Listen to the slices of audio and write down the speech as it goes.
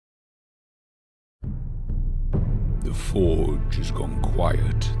The forge has gone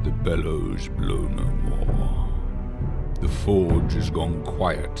quiet, the bellows blow no more. The forge has gone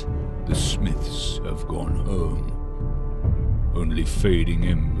quiet, the smiths have gone home. Only fading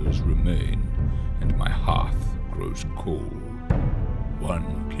embers remain, and my hearth grows cold.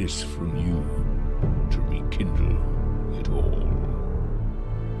 One kiss from you to rekindle it all.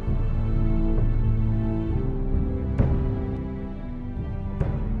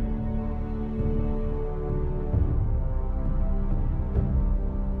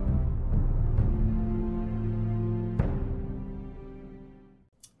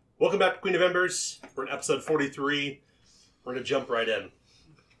 Welcome back to Queen of Embers. We're in episode 43. We're going to jump right in.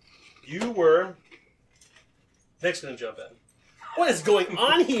 Nick's going to jump in. What is going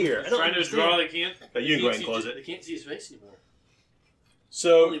on here? Trying to draw, they can't. But you can go ahead and close They it. can't see his face anymore.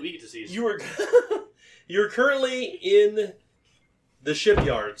 So Only we get to see his you're currently in the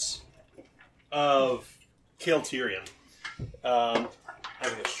shipyards of Cael'Tyrion.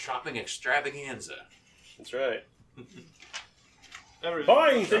 Having a shopping extravaganza. That's right. Everything.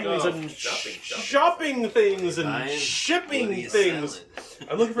 Buying things and shopping things and Buying shipping bloody things. salad.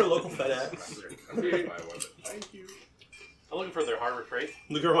 I'm looking for a local FedEx. Thank you. I'm looking for their Harbor Freight.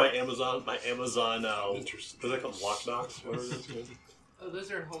 Look at my Amazon. What's that called? Lockbox? Whatever it is. Oh,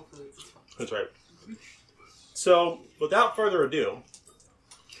 those are Whole Foods. That's right. So, without further ado,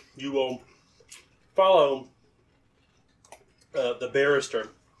 you will follow the barrister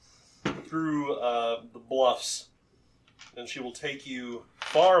through the bluffs, and she will take you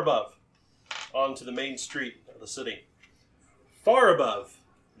far above onto the main street of the city, far above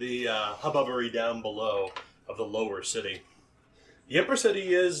the hubbubbery down below of the lower city. The Emperor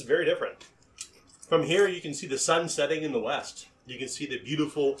City is very different. From here, you can see the sun setting in the west. You can see the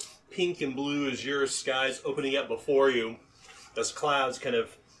beautiful pink and blue azure skies opening up before you as clouds kind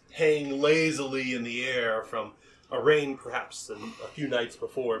of hang lazily in the air from a rain perhaps a few nights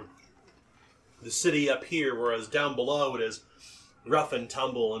before. The city up here, whereas down below it is rough and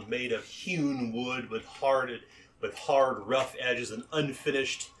tumble and made of hewn wood with hard, rough edges and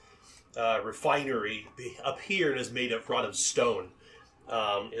unfinished refinery. Up here it is made of rotted stone.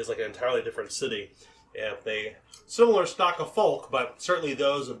 It is like an entirely different city. A similar stock of folk, but certainly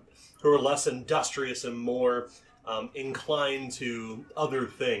those who are less industrious and more inclined to other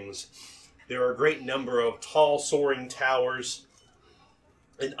things. There are a great number of tall, soaring towers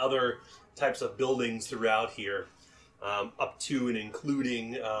and other types of buildings throughout here, up to and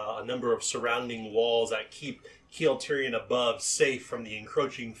including a number of surrounding walls that keep Cael'Tyrion above safe from the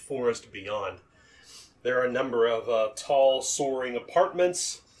encroaching forest beyond. There are a number of tall, soaring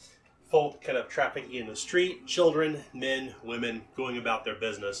apartments, folk kind of trafficking in the street, children, men, women, going about their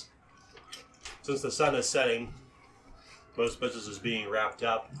business. Since the sun is setting, most business is being wrapped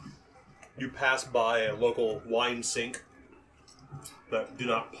up. You pass by a local wine sink, but do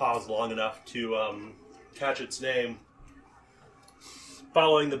not pause long enough to catch its name.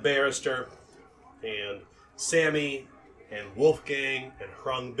 Following the barrister, and Sammy, and Wolfgang, and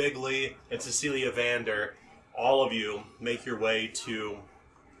Hrung Bigley, and Cecilia Vander, all of you make your way to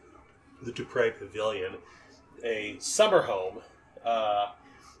the Dupre Pavilion, a summer home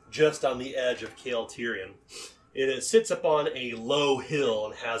just on the edge of Cael'Tyrion. It sits upon a low hill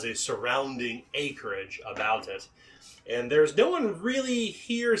and has a surrounding acreage about it. And there's no one really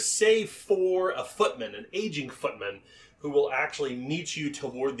here save for a footman, an aging footman, who will actually meet you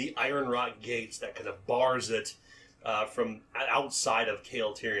toward the iron rock gates that kind of bars it from outside of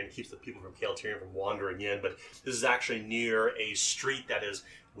Cael'Tyrion, keeps the people from Cael'Tyrion from wandering in. But this is actually near a street that is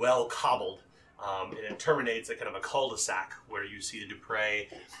well cobbled, and it terminates at kind of a cul-de-sac where you see the Dupre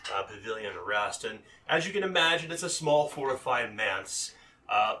Pavilion rest. And as you can imagine, it's a small fortified manse,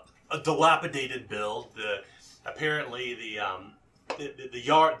 a dilapidated build. Apparently, the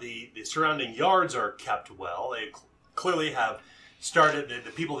surrounding yards are kept well. They clearly have started.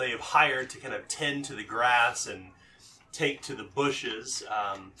 The people they have hired to kind of tend to the grass and take to the bushes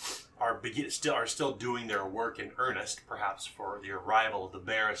are still doing their work in earnest, perhaps for the arrival of the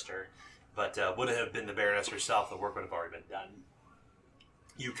barrister. But would it have been the Baroness herself, the work would have already been done.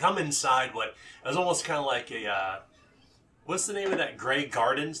 You come inside what is almost kind of like a what's the name of that Grey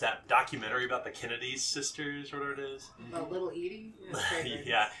Gardens, that documentary about the Kennedy sisters, whatever it is? Little Edie?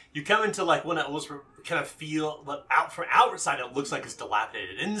 Yeah. You come into like one that almost kind of feel, but from outside it looks like it's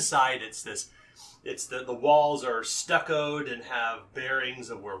dilapidated. Inside the walls are stuccoed and have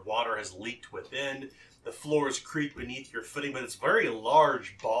bearings of where water has leaked within. The floors creak beneath your footing, but it's a very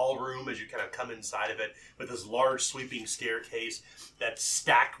large ballroom as you kind of come inside of it, with this large sweeping staircase that's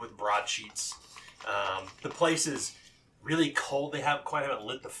stacked with broadsheets. The place is really cold. They haven't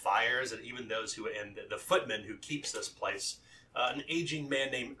lit the fires, and even those who and the footman who keeps this place, an aging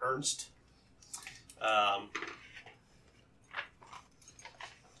man named Ernst. I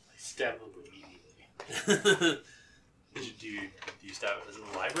stab him immediately. do you stab it in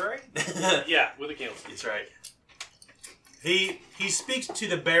the library? Yeah, with a candlestick. That's right. He speaks to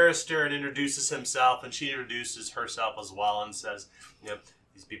the barrister and introduces himself, and she introduces herself as well and says,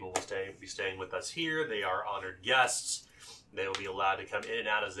 these people will be staying with us here. They are honored guests. They will be allowed to come in and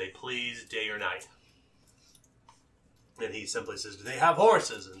out as they please, day or night. And he simply says, do they have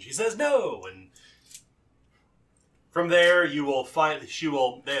horses? And she says, no. And from there, you will find the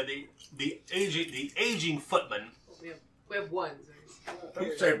aging footman. We have one.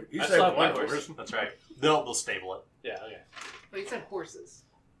 You said one one horse. That's right. They'll stable it. Yeah, okay. Well, you said horses.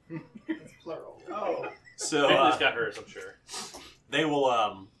 That's plural. Oh. So Bentley's got hers, I'm sure. they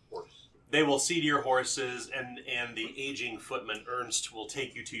will seat your horses, and the aging footman Ernst will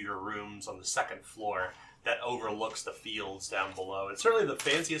take you to your rooms on the second floor that overlooks the fields down below. It's certainly the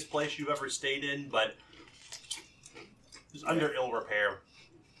fanciest place you've ever stayed in, but it's under ill repair.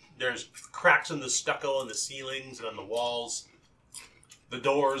 There's cracks in the stucco in the ceilings and on the walls. The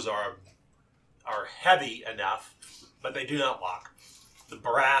doors are heavy enough, but they do not lock. The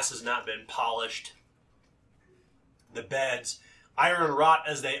brass has not been polished. The beds, iron wrought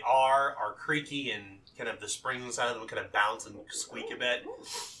as they are creaky, and kind of the springs inside of them kind of bounce and squeak a bit.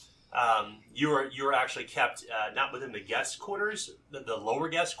 You are actually kept not within the guest quarters, the lower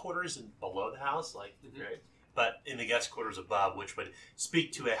guest quarters and below the house, right, but in the guest quarters above, which would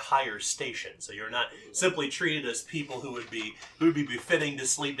speak to a higher station. So you're not simply treated as people who would be befitting to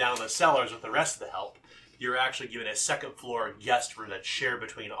sleep down in the cellars with the rest of the help. You're actually given a second floor guest room that's shared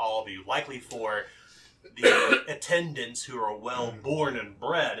between all of you, likely for the attendants who are well born and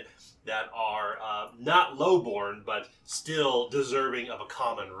bred, that are not low born but still deserving of a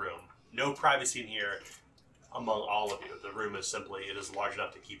common room. No privacy in here among all of you. The room is large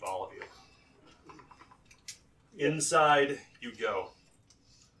enough to keep all of you. Inside you go.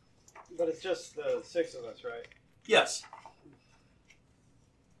 But it's just the 6 of us, right? Yes.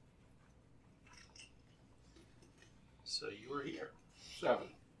 So you are here. 7.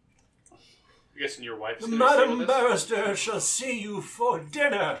 I'm guessing your wife's going to stay Madam with us? Barrister shall see you for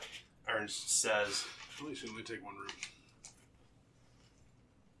dinner, Ernst says. At least only take one room.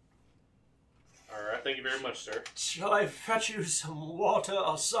 All right, thank you very much, sir. Shall I fetch you some water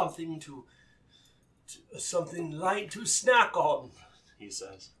or something something light to snack on? He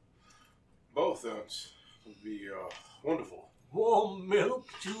says. Both, that would be wonderful. Warm milk,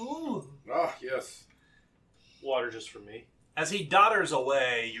 too? Ah, yes. Water just for me. As he dodders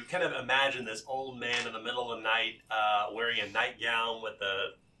away, you kind of imagine this old man in the middle of the night wearing a nightgown with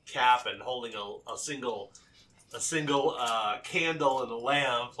a cap and holding a single candle and a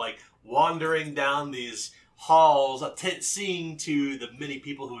lamp, like wandering down these halls, seeing to the many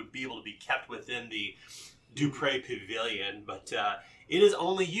people who would be able to be kept within the Dupre Pavilion. But it is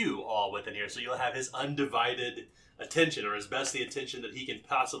only you all within here, so you'll have his undivided attention, or as best the attention that he can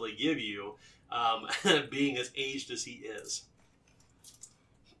possibly give you, being as aged as he is.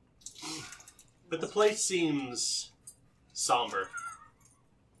 But the place seems somber.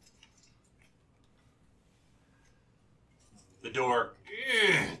 The door,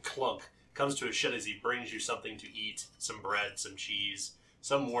 clunk, comes to a shut as he brings you something to eat, some bread, some cheese,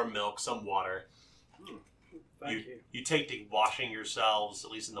 some warm milk, some water. Thank you. You take to washing yourselves,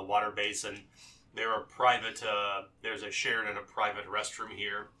 at least in the water basin. There are there's a shared and a private restroom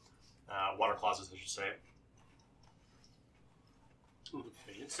here. Water closets, I should say.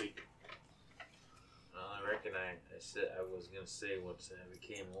 Fancy. Well, I reckon I said I was gonna say once I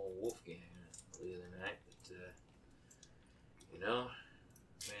became old Wolfgang the other night, but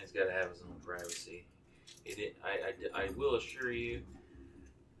man's got to have his own privacy. I will assure you,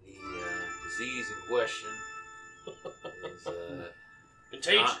 the disease in question is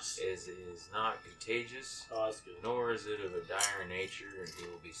Contagious. is not contagious. Oh, that's good. Nor is it of a dire nature, and he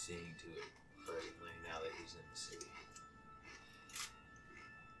will be seeing to it presently now that he's in the city.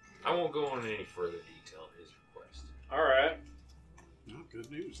 I won't go into any further detail of his request. All right. No,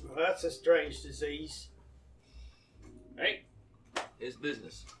 good news, though. Well, that's a strange disease. Hey. His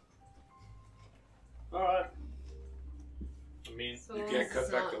business. All right. I mean, So You can't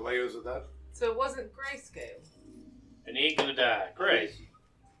cut back the layers of that? So it wasn't grayscale. and he ain't gonna die. Great.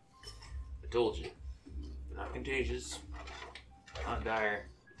 I told you. Not contagious. Not dire.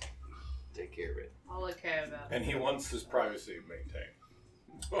 Take care of it. All I care about. And he wants his privacy maintained.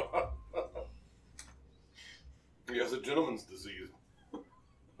 He has a gentleman's disease.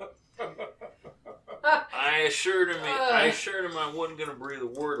 I I assured him I wasn't going to breathe a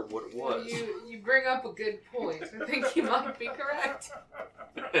word of what it was. You bring up a good point. I think you might be correct.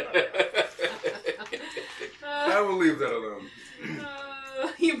 I will leave that alone.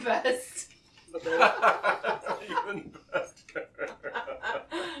 You best. Even better.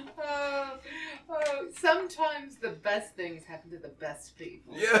 Sometimes the best things happen to the best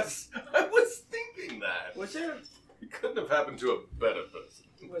people. Yes, I was thinking that. Was there It couldn't have happened to a better person.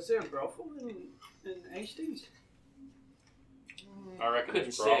 a brothel in Hastings? I reckon Couldn't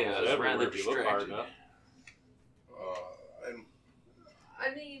it's say, brothels I was everywhere rather if you look hard distracted. enough. I'm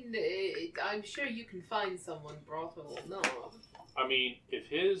I mean, I'm sure you can find someone brothel or not. I mean, if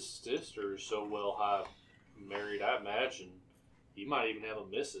his sister is so well high married, I imagine he might even have a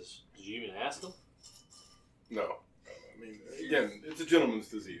missus. Did you even ask him? no. I mean, again, it's a gentleman's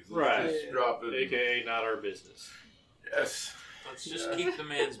disease. Let's Right. just drop it. AKA not our business. Yes. Let's just keep the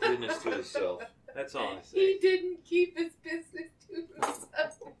man's business to himself. That's all I He say. didn't keep his business to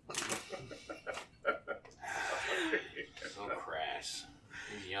himself. So crass.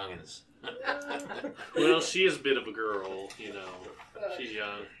 These youngins. Well, she is a bit of a girl, you know. She's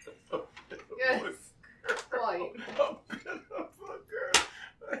young. Yes, quite. A bit of a girl.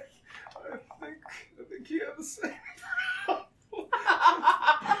 I think you have the same problem.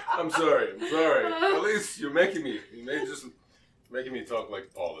 I'm sorry. At least you're making me talk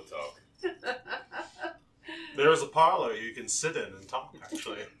like Paul to talk. There's a parlor you can sit in and talk,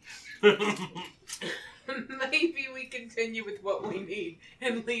 actually. Maybe we continue with what we need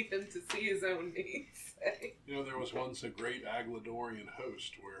and leave him to see his own needs. You know, there was once a great Agladorian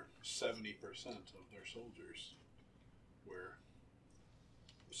host where 70% of their soldiers were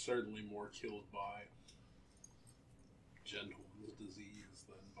certainly more killed by gentleman's disease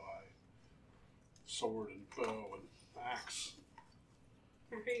than by sword and bow and axe.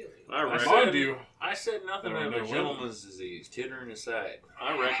 Really? I reckon. Mind you, I said nothing There are of no a women. gentleman's disease. Tittering aside.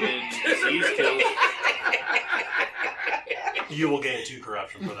 I reckon disease kills. You will gain 2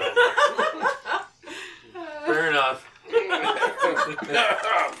 corruption for that. Fair enough.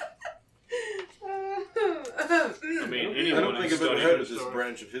 I mean, I anyone don't think who's I've ever studied heard of this this story.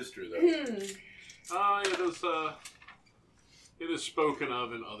 branch of history, though. it is spoken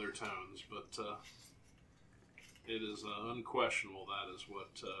of in other towns, but it is unquestionable that is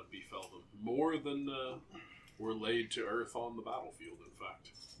what befell them. More than were laid to earth on the battlefield, in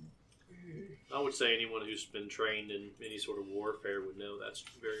fact. I would say anyone who's been trained in any sort of warfare would know that's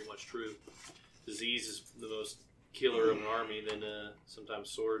very much true. Disease is the most killer of an army than sometimes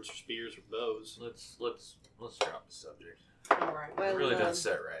swords or spears or bows. Let's drop the subject. Alright, It well, really doesn't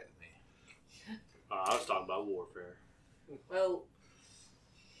set right with me. I was talking about warfare. well,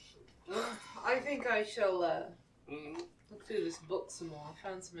 I think I shall look through this book some more. I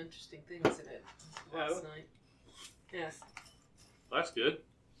found some interesting things in it last night. Yes. That's good.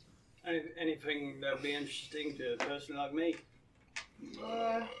 Anything that would be interesting to a person like me?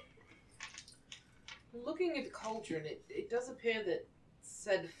 Looking at the cauldron, it does appear that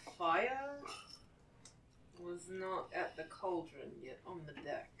said fire was not at the cauldron yet on the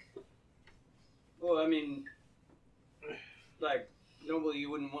deck. Well, I mean, like, normally you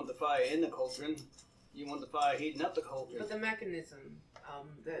wouldn't want the fire in the cauldron. You want the fire heating up the cauldron. But the mechanism,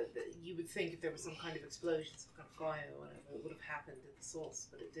 you would think if there was some kind of explosion, some kind of fire or whatever, it would have happened at the source,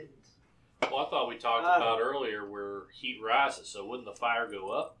 but it didn't. Well, I thought we talked about earlier where heat rises, so wouldn't the fire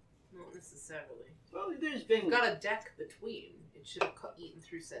go up? Not necessarily. Well, there's been... You've got a deck between. It should have eaten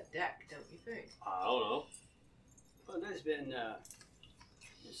through said deck, don't you think? I don't know. Well, there's been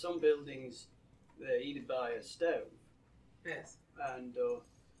some buildings that are heated by a stove. Yes. And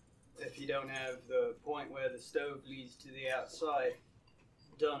if you don't have the point where the stove leads to the outside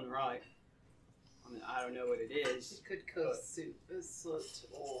done right, I mean, I don't know what it is. It could cause soot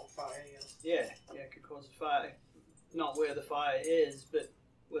or fire. Yeah, it could cause a fire. Not where the fire is, but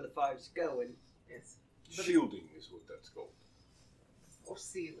where the fire's going. Yes. But Shielding is what that's called. or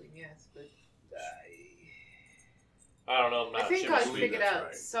ceiling, yes, but I don't know. I'm not I think sure. I believe figured that's out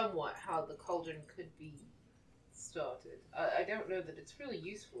right. somewhat how the cauldron could be started. I don't know that it's really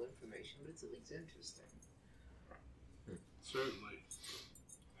useful information, but it's at least interesting. Certainly.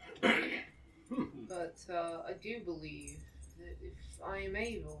 But I do believe that if I am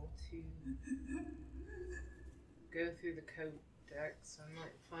able to go through the codex, I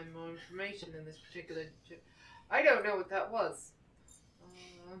might find more information in this particular. I don't know what that was.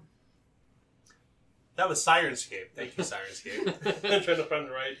 That was Sirenscape. Thank you, Sirenscape. I'm trying to find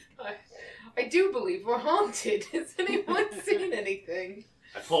the right. I do believe we're haunted. Has anyone seen anything?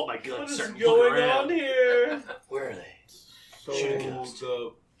 I pulled my gun. What is started going looking around. on here? Where are they? So Should've guessed.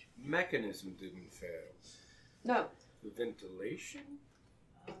 the mechanism didn't fail. No, The ventilation?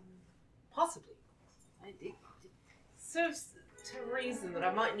 possibly. It serves to reason that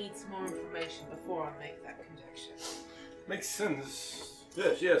I might need some more information before I make that conjecture. Makes sense.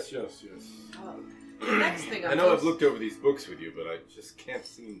 Yes. The next thing I know I've looked over these books with you, but I just can't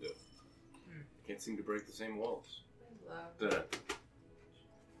seem to break the same walls.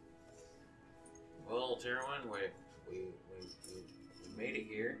 Well, Terwin, we made it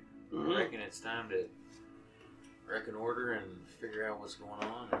here. Mhm. I reckon it's time to order and figure out what's going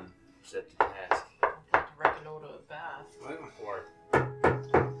on and set the task. I'd like to reconnoiter a bath.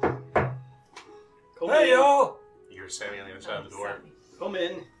 Or Hey, y'all! you hear Sammy on the other side of the door. Come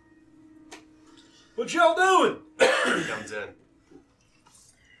in. What y'all doing? He comes in.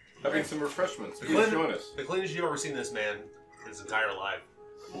 Having some refreshments. The Please join us. cleanest you've ever seen this man in his entire life.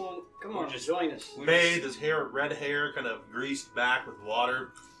 Well, come on, just- join us. Bathed, his hair, red hair, kind of greased back with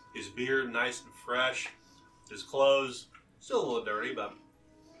water. His beard nice and fresh. His clothes still a little dirty, but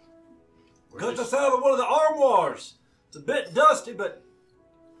Got this out of one of the armoires. It's a bit dusty, but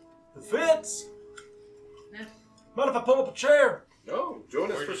it fits. Yeah. Mind if I pull up a chair? No,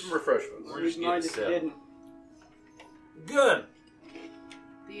 join us We're for just- some refreshments. we're just Wouldn't mind getting if you set. didn't. Good.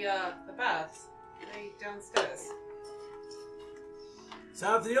 The baths. They downstairs. It's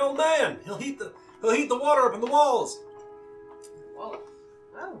time for the old man. He'll heat the water up in the walls. Oh,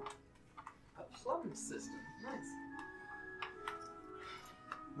 a plum system. Nice.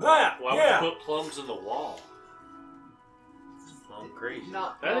 That, Why yeah. would you put plums in the wall? Plum crazy.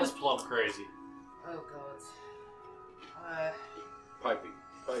 That is plum crazy. Oh god. Piping.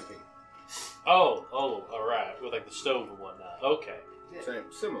 Oh, all right, with like the stove and whatnot. Okay.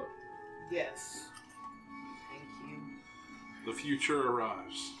 Similar. Yes. Thank you. The future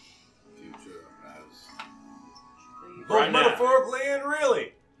arrives. Future as. Both Right now. metaphorically and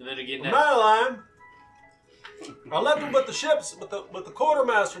really. And then again In now. my line, I left him with the ships, with the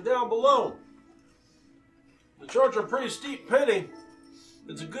quartermaster down below. They charge a pretty steep penny.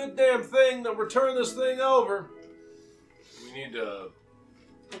 It's a good damn thing that we turn this thing over. We need to.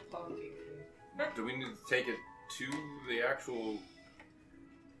 Plunking. Do we need to take it to the actual?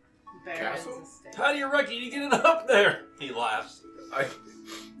 Baron's Castle? estate. How do you reckon you get it up there? He laughs.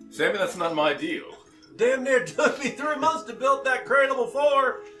 Sammy, that's not my deal. Damn near took me 3 months to build that cradle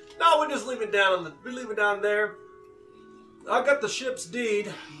before. No, we just leave it down there. I got the ship's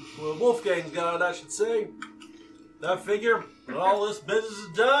deed. Well, Wolfgang's got it, I should say. I figure when all this business is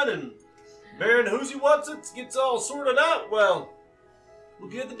done and Baron Who's What's It gets all sorted out, well, we'll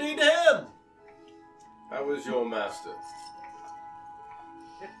give the deed to him. How is your master?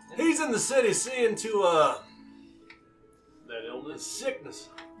 He's in the city seeing to That his illness. sickness.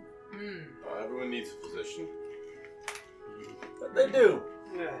 Everyone needs a physician. But they do.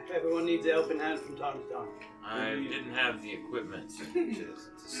 Yeah, everyone needs a helping hand from time to time. I didn't have the equipment to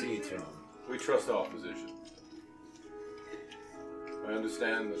see to him. We trust our physician. I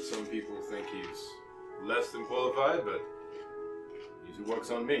understand that some people think he's less than qualified, but he's who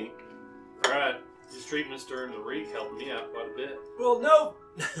works on me. Right. His treatments during the week helped me out quite a bit. Well,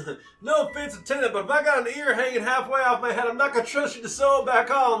 no offense intended, but if I got an ear hanging halfway off my head, I'm not going to trust you to sew it back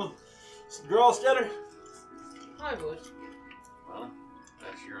on. Grallstetter? I would. Well,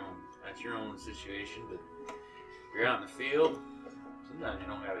 that's your own situation, but if you're out in the field, sometimes you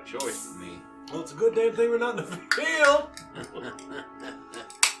don't have a choice with me. Well, it's a good damn thing we're not in the field.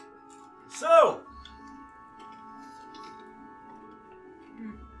 So,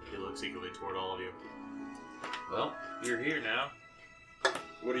 He looks eagerly toward all of you. Well, you're here now.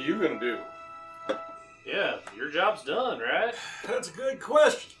 What are you gonna do? Yeah, your job's done, right? that's a good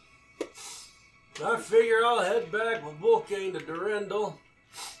question. I figure I'll head back with Wolfgang to Durendal.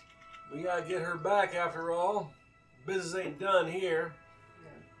 We gotta get her back after all. Business ain't done here.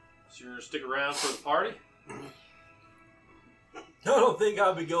 So you're gonna stick around for the party? I don't think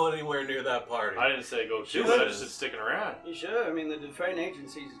I'll be going anywhere near that party. I didn't say go to it, I just said sticking around. You sure? I mean, the Defrain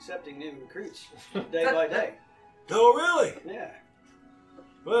Agency's accepting new recruits day by day. Oh, really? Yeah.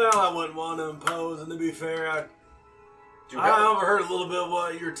 Well, I wouldn't want to impose, and to be fair, I Do you have, overheard a little bit of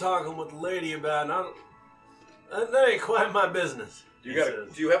what you were talking with the lady about, and that ain't quite my business. do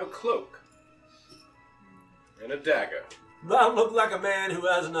you have a cloak? And a dagger? I don't look like a man who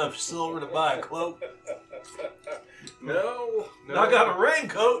has enough silver to buy a cloak. No. I got a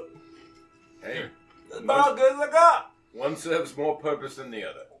raincoat. Hey, That's about as good as I got. one serves more purpose than the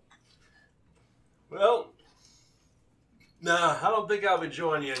other. Well, nah, I don't think I'll be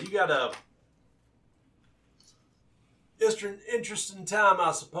joining you. You got a interesting time,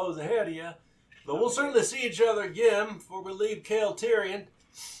 I suppose, ahead of you. But we'll certainly see each other again before we leave Kael Tyrion.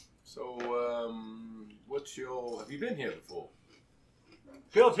 So, what's your... Have you been here before?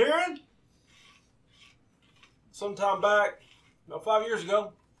 Filtering? Sometime back, about 5 years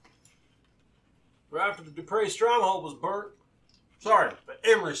ago. Right after the Dupre stronghold was burnt. Sorry, but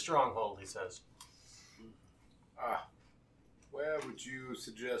Emery's stronghold, he says. Ah. Where would you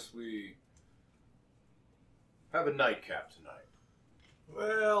suggest we have a nightcap tonight?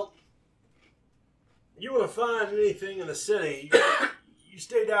 Well, you want to find anything in the city, you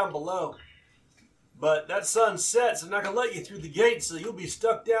stay down below. But that sun sets and not going to let you through the gate, so you'll be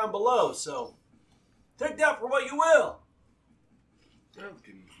stuck down below. So take that for what you will.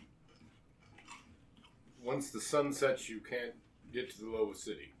 Once the sun sets, you can't get to the lower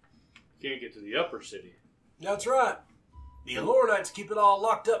city. Can't get to the upper city. That's right. The Allure keep it all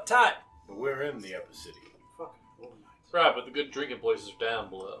locked up tight. But we're in the upper city. Fucking Allure Knights. Right, but the good drinking places are down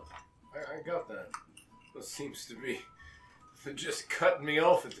below. I got that. That seems to be just cutting me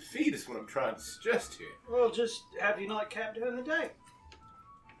off at the feet is what I'm trying to suggest here. Well, just have your nightcap during the day.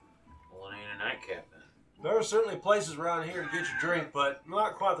 Well, it ain't a nightcap then. There are certainly places around here to get your drink, but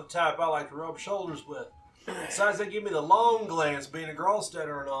not quite the type I like to rub shoulders with. Besides, they give me the long glance, being a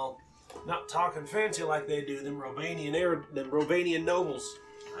Gralstetter and all. Not talking fancy like they do, them Rovanian nobles.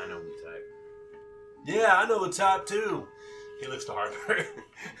 I know the type. Yeah, I know the type too. He looks to Harper.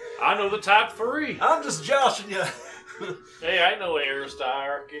 I know the type 3. I'm just joshing you. Hey, I know an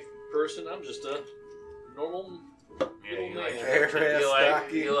aristocratic person. I'm just a normal Yeah, you middle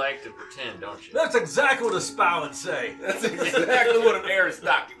like, man. you like to pretend, don't you? That's exactly what a spy would say. That's exactly what an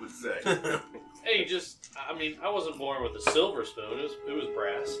aristocracy would say. Hey, I wasn't born with a silver spoon. It was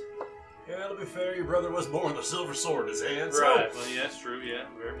brass. Yeah, to be fair, your brother was born with a silver sword in his hand. So. Right. Well, yeah, that's true. Yeah,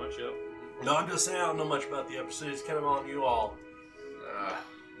 very much so. No, I'm just saying I don't know much about the upper city. It's kind of on you all.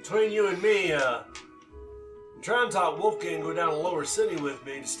 Between you and me, I'm trying to talk Wolfgang go down to Lower City with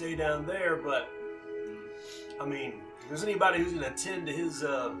me to stay down there, but, I mean, if there's anybody who's going to attend to his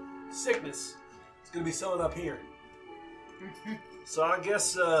sickness, it's going to be someone up here. So I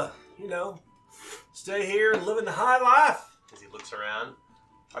guess, stay here and live in the high life. As he looks around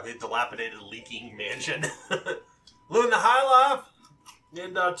at the dilapidated, leaking mansion. Living the high life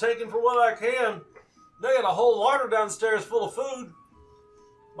and taking for what I can. They got a whole larder downstairs full of food.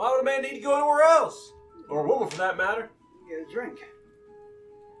 Why would a man need to go anywhere else? Or a woman, for that matter. Get a drink.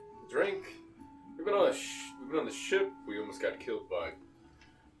 Drink. We've been on the ship. We almost got killed by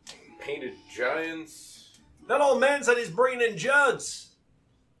painted giants. That old man said he's bringing in jugs.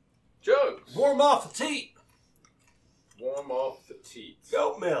 Jugs. Warm off the teat. Warm off the teats.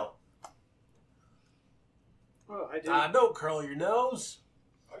 Goat milk. Oh, I did. Don't curl your nose.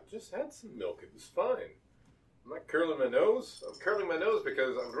 I just had some milk. It was fine. I'm not curling my nose. I'm curling my nose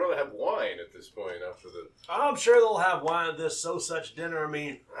because I'd rather have wine at this point after the... I'm sure they'll have wine at this so-such dinner. I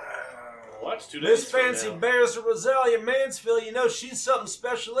mean, What's 2 days Miss from Fancy now? Bears Rosalia Mansfield, she's something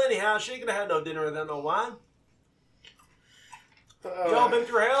special anyhow. She ain't gonna have no dinner without no wine. Y'all been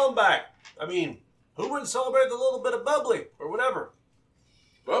through hell and back. I mean, who wouldn't celebrate the little bit of bubbly or whatever?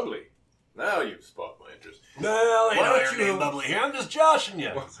 Bubbly. Now you've sparked my interest. Well, ain't Why no don't air you- name bubbly here. I'm just joshing you.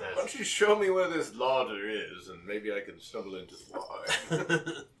 Why don't you show me where this larder is, and maybe I can stumble into the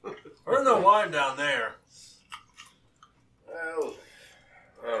wine. There's no wine down there. Well,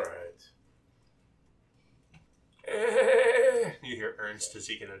 all right. You hear Ernst as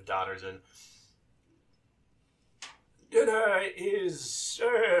he kind of dodders in. Dinner is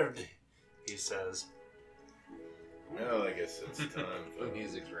served, he says. Well, I guess it's time The for...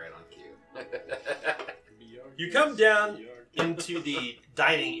 music's right on cue. You come down into the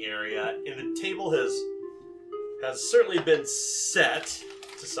dining area, and the table has certainly been set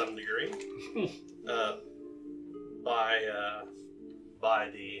to some degree by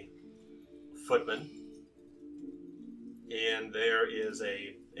the footman. And there is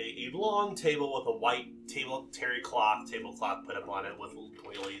a long table with a white tablecloth put up on it with little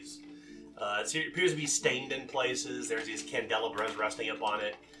doilies. It appears to be stained in places. There's these candelabras resting up on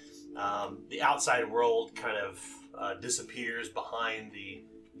it. The outside world kind of disappears behind the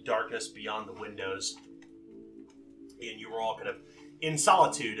darkness beyond the windows. And you were all kind of in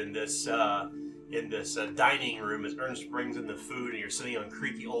solitude in this dining room as Ernst brings in the food, and you're sitting on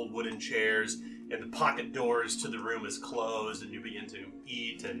creaky old wooden chairs, and the pocket doors to the room is closed, and you begin to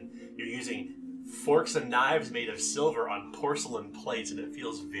eat, and you're using forks and knives made of silver on porcelain plates, and it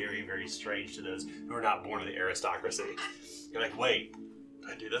feels very, very strange to those who are not born of the aristocracy. You're like, wait,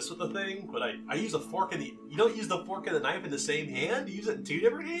 I do this with the thing? But I use a fork and you don't use the fork and the knife in the same hand? You use it in 2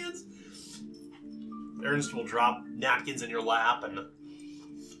 different hands? Ernst will drop napkins in your lap, and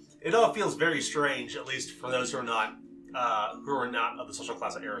it all feels very strange, at least for those who are not who are not of the social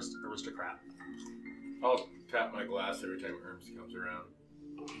class of aristocrat. I'll tap my glass every time Ernst comes around.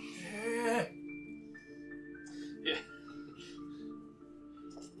 Yeah.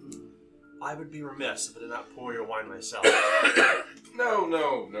 I would be remiss if I did not pour your wine myself.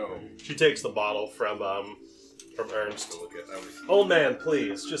 No. She takes the bottle from Ernst. Look at Old man,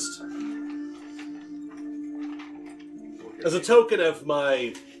 please, just as a token of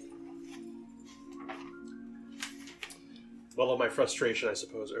my frustration, I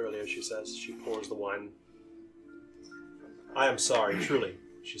suppose. Earlier, she says. She pours the wine. I am sorry, truly.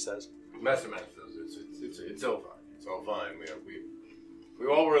 She says. Master, it's all fine. It's all fine. We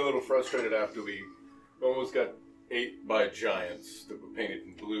all were a little frustrated after we almost got ate by giants that were painted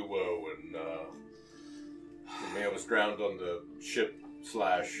in blue woe, and we almost drowned on the ship /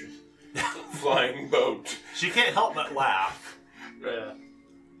 flying boat. She can't help but laugh. Yeah.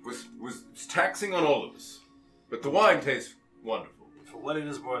 Was taxing on all of us, but the wine tastes wonderful. For what it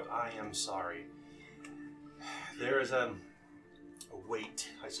is worth, I am sorry. There is a weight,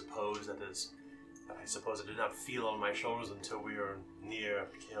 I suppose, that I suppose I did not feel on my shoulders until we were near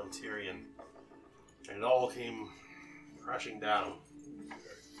Kaltirian, and it all came crashing down.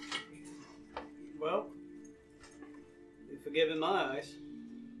 Well, you forgive in my eyes.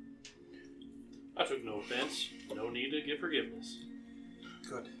 I took no offense. No need to give forgiveness.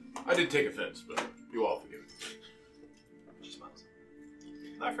 Good. I did take offense, but you all forgive me. She smiles.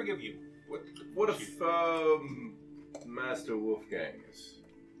 I forgive you. What if Master Wolfgang is?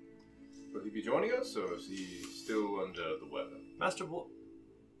 Will he be joining us, or is he still under the weather? Master Wolf...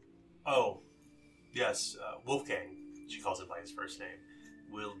 Oh, yes, Wolfgang, she calls it by his first name,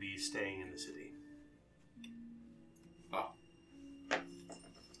 will be staying in the city. Ah.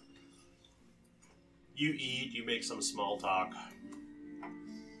 You eat, you make some small talk.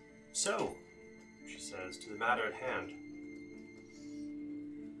 So, she says, to the matter at hand.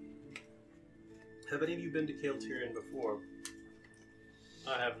 Have any of you been to Kaltirian before?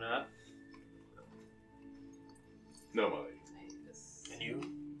 I have not. No, my lady. And you,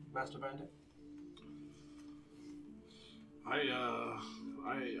 Master Bandit?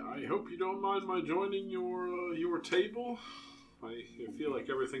 I hope you don't mind my joining your table. I feel like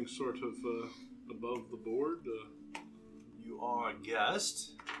everything's sort of above the board. You are a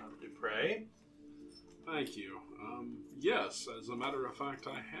guest of Dupre. Thank you. Yes, as a matter of fact,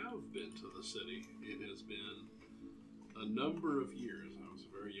 I have been to the city. It has been a number of years. I was a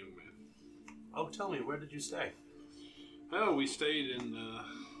very young man. Oh, tell me, where did you stay? Oh, we stayed in,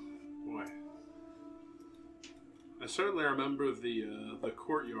 boy. I certainly remember the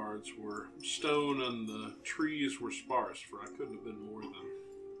courtyards were stone and the trees were sparse, for I couldn't have been more than,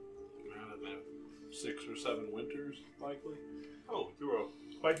 I don't know, 6 or 7 winters, likely. Oh, you were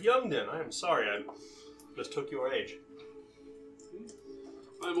quite young then. I am sorry, I just took your age.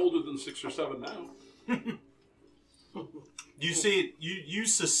 I'm older than 6 or 7 now. You see, you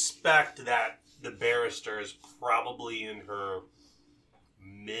suspect that the barrister is probably in her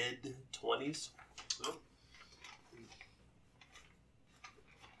mid-20s. Oh.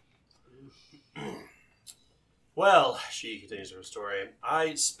 Well, she continues her story.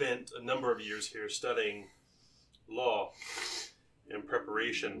 I spent a number of years here studying law in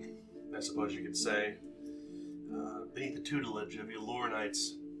preparation, I suppose you could say, beneath the tutelage of your lore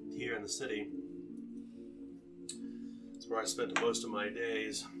knights here in the city. It's where I spent most of my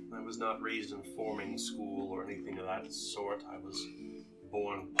days. I was not raised in forming school or anything of that sort. I was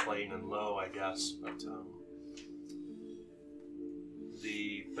born plain and low, I guess. But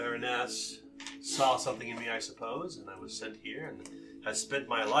the Baroness saw something in me, I suppose, and I was sent here and have spent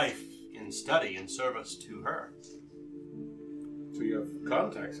my life in study in service to her. So you have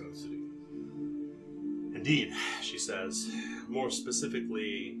contacts in the city? Indeed, she says. More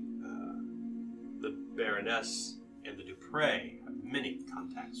specifically, the Baroness and the Dupre have many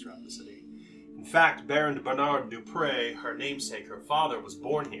contacts throughout the city. In fact, Baron Bernard Dupre, her namesake, her father, was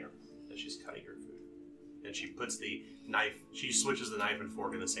born here as she's cutting her food. And she puts the knife, she switches the knife and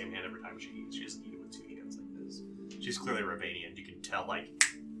fork in the same hand every time she eats. She doesn't eat it with 2 hands like this. She's clearly Ravanian. You can tell, like,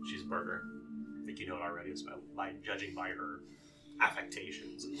 she's Burger. I think you know it already by judging by her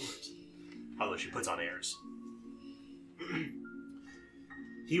affectations and words. Although she puts on airs.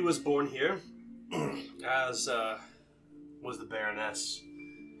 He was born here, as was the Baroness.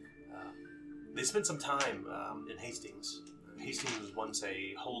 They spent some time in Hastings. Hastings was once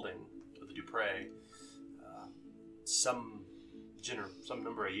a holding of the Dupre. Some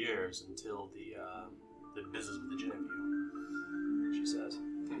number of years until the business with the Genevieve, she says.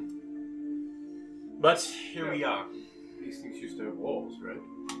 But here we are. These things used to have walls, right?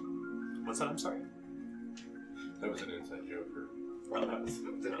 What's that? I'm sorry. That was an inside joke.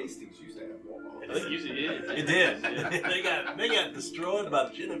 The Hastings used to have walls. I think usually it It did. they got destroyed by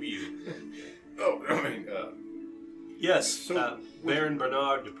the Genevieve. Oh, I mean, Yes, Baron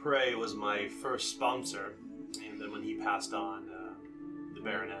Bernard Dupre was my first sponsor, and then when he passed on, the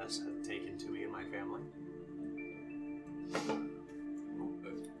Baroness had taken to me and my family.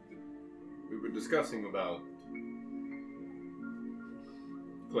 we were discussing about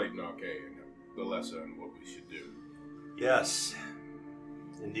Clayton Arcade and the lesser and what we should do. Yes,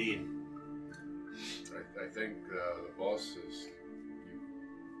 indeed. I think the boss is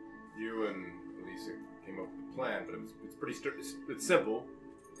you and Elisa came up with a plan, but it's pretty it's simple.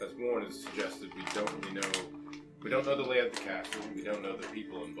 As Warren has suggested, we don't know the lay of the castle. We don't know the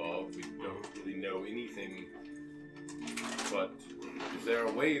people involved. We don't really know anything. But is there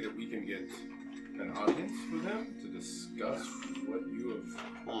a way that we can get an audience with him to discuss what you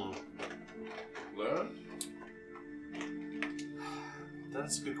have learned?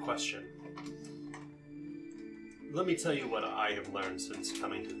 That's a good question. Let me tell you what I have learned since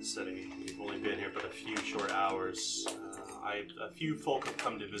coming to the city. We've only been here but a few short hours. A few folk have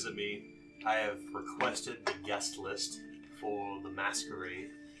come to visit me. I have requested the guest list for the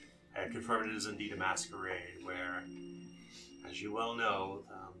masquerade. I have confirmed it is indeed a masquerade where, as you well know,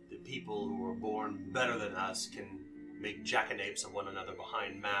 the people who were born better than us can make jackanapes of one another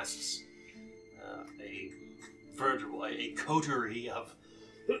behind masks. A coterie of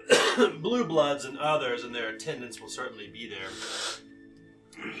blue bloods and others and their attendants will certainly be there.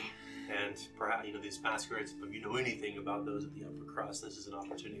 And perhaps, these masquerades, if you know anything about those at the upper crust, this is an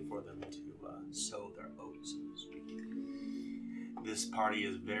opportunity for them to sow their oats, so to speak. This party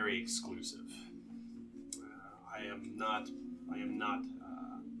is very exclusive. I am not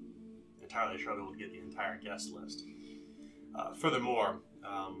entirely sure that we'll get the entire guest list. Furthermore,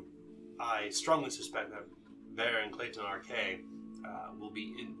 I strongly suspect that Baron Clayton Arcade will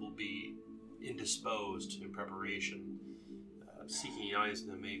be indisposed in preparation. Seeking an audience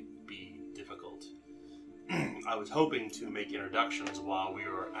that may be difficult. I was hoping to make introductions while we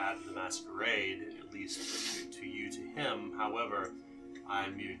were at the masquerade, at least to you, to him. However,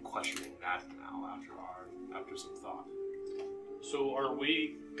 I'm even questioning that now after some thought. So are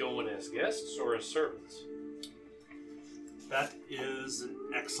we going as guests or as servants? That is an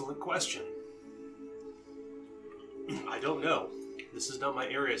excellent question. I don't know. This is not my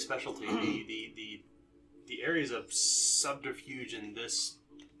area of specialty. The areas of subterfuge in this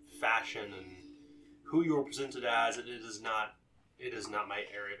fashion and who you are presented as, it is not my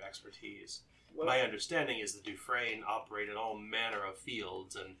area of expertise. Well, my understanding is that Dufresne operate in all manner of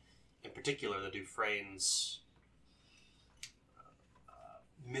fields, and in particular the Dufresne's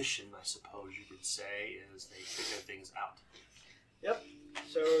mission, I suppose you could say, is they figure things out. Yep.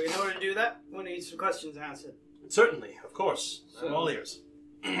 So in order to do that, we'll need some questions answered. Certainly, of course. I'm all ears.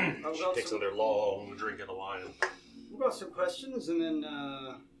 She takes another long drink of the wine. We've got some questions, and then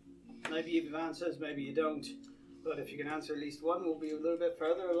maybe you have answers, maybe you don't. But if you can answer at least one, we'll be a little bit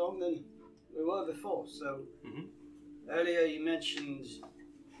further along than we were before. So earlier you mentioned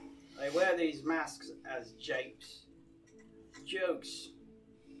they wear these masks as japes. Jokes.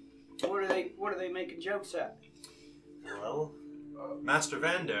 What are they making jokes at? Well, Master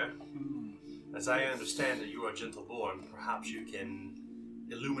Vander, as I understand that you are gentle-born, perhaps you can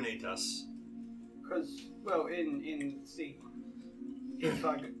illuminate us. Because, well,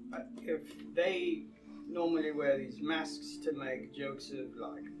 if they normally wear these masks to make jokes of,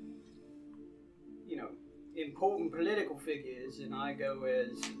 like, important political figures, and I go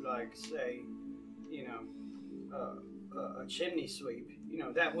as, like, say, a chimney sweep,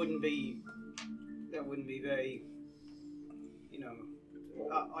 that wouldn't be very,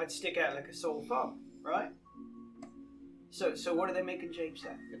 I'd stick out like a sore thumb, right? So what are they making japes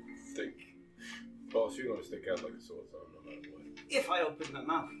at? Boss, you're going to stick out like a sore thumb no matter what. If I open my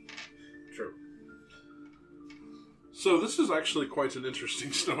mouth. True. So this is actually quite an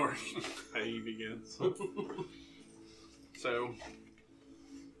interesting story. He begins. So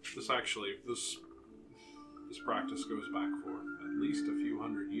this practice goes back for at least a few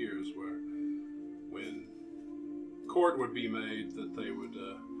hundred years, where when court would be made, that they would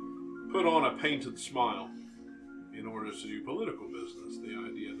put on a painted smile in order to do political business. The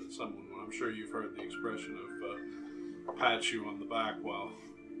idea that someone, I'm sure you've heard the expression of pat you on the back while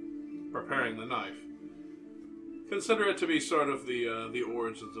preparing the knife. Consider it to be sort of the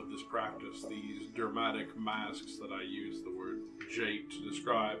origins of this practice. These dramatic masks that I use the word jape to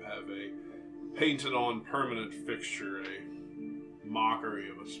describe have a painted on permanent fixture, a mockery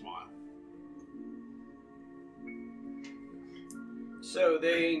of a smile. So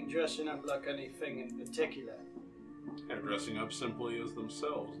they ain't dressing up like anything in particular. Yeah, dressing up simply as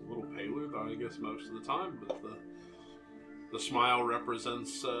themselves. A little paler, though, I guess, most of the time, but the smile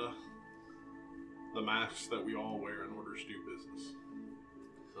represents the masks that we all wear in order to do business.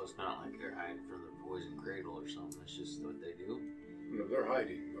 So it's not like they're hiding from the poison cradle or something. It's just what they do. No, they're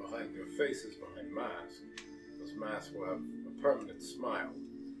hiding. They'll hide their faces behind masks. Those masks will have a permanent smile,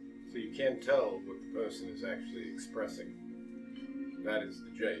 so you can't tell what the person is actually expressing. That is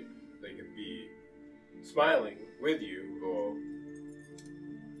the jape. They can be smiling with you or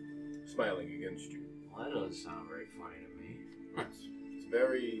smiling against you. Well, that doesn't sound very funny to me. It's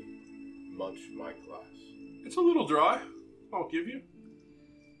very much my class. It's a little dry, I'll give you.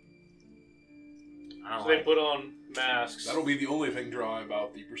 I don't So they like put on masks. That'll be the only thing dry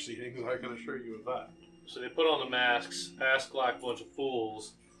about the proceedings, I can assure you of that. So they put on the masks, ask like a bunch of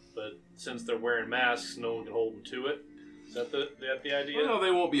fools, but since they're wearing masks, no one can hold them to it. Is that the idea? Well, no,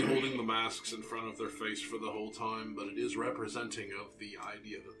 they won't be holding the masks in front of their face for the whole time, but it is representing of the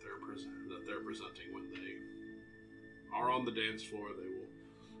idea that they're presenting when they are on the dance floor.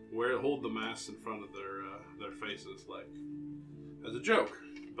 They will hold the masks in front of their faces, like as a joke.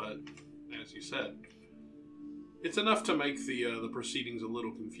 But as you said, it's enough to make the proceedings a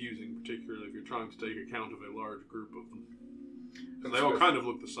little confusing, particularly if you're trying to take account of a large group of them. And they all kind of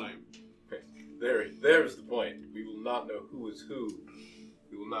look the same. Okay. There's the point. We will not know who is who.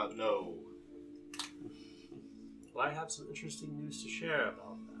 We will not know. Well, I have some interesting news to share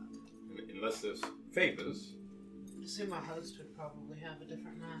about that. Unless there's favors. I assume our host would probably have a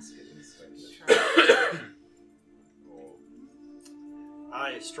different mask at least.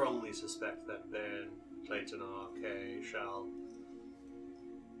 I strongly suspect that Baron Clayton R.K. shall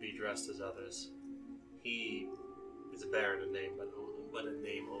be dressed as others. He is a Baron in name, but in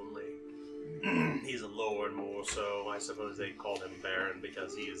name only. He's a lord more so. I suppose they call him Baron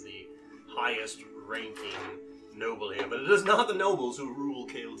because he is the highest ranking noble here. But it is not the nobles who rule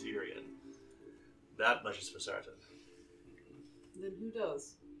Kael Tyrion. That much is for certain. Then who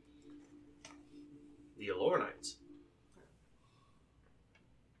does? The Alornites.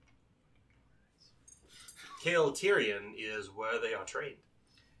 Kael Tyrion is where they are trained.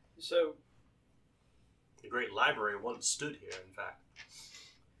 So, The great library once stood here, in fact.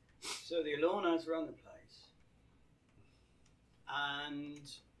 so the Alornites run the place, and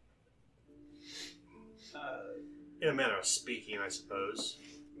In a manner of speaking, I suppose.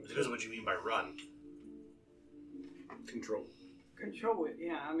 It depends on what you mean by run. Control. control it.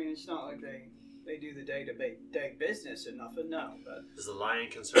 Yeah, I mean, it's not like they do the day-to-day business and nothing. No, but Does the lion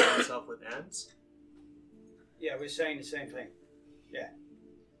concern himself with ants? yeah, we're saying the same thing. Yeah.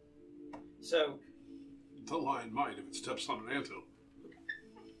 So, The lion might if it steps on an anthill.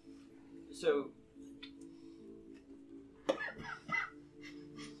 so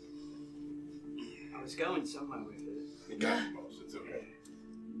I was going somewhere with it. You got it, Moss. It's okay.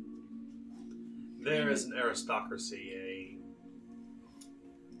 There is an aristocracy,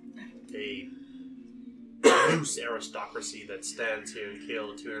 a loose aristocracy that stands here in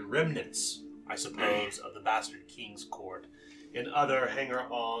Kael Tyrion, remnants, I suppose, of the bastard king's court, and other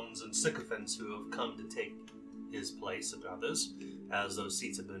hanger-ons and sycophants who have come to take his place and others, as those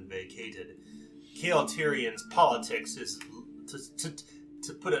seats have been vacated. Kael Tyrion's politics is,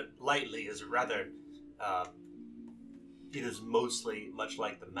 to put it lightly, is rather, it is mostly, much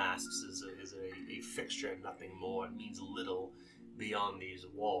like the masks, is a fixture and nothing more. It means little beyond these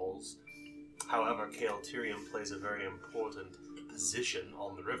walls. However, Kael Tyrion plays a very important position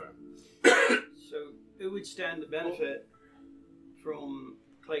on the river. So, who would stand to benefit from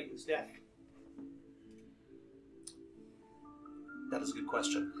Clayton's death? That is a good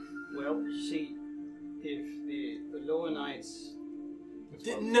question. Well, you see, if the Alornites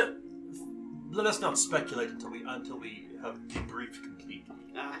No, let us not speculate until we have debriefed completely.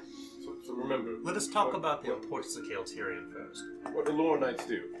 So remember, Let us talk about the importance of Kael Tyrion first. what the Lornites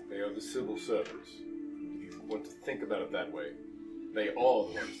do. They are the civil servants. If you want to think about it that way, they are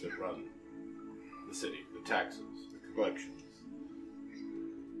the ones that run the city, the taxes, the collections,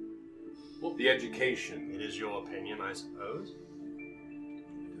 the education. It is your opinion, I suppose.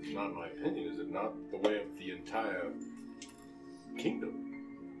 It is not my opinion. Is it not the way of the entire kingdom?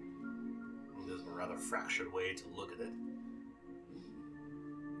 It is a rather fractured way to look at it.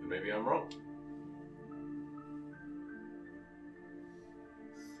 And maybe I'm wrong.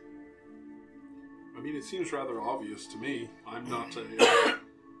 I mean, it seems rather obvious to me. I'm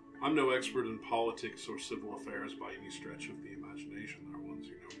no expert in politics or civil affairs by any stretch of the imagination. There are ones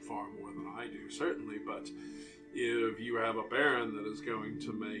who know far more than I do, certainly. But if you have a baron that is going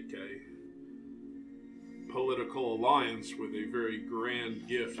to make political alliance with a very grand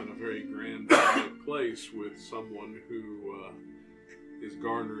gift and a very grand public place with someone who is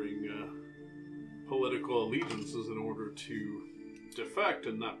garnering political allegiances in order to defect,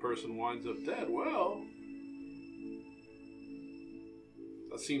 and that person winds up dead. Well,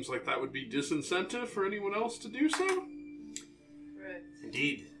 that seems like that would be disincentive for anyone else to do so. Right.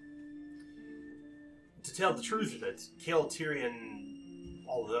 Indeed. To tell the truth of it, Kael Tyrion,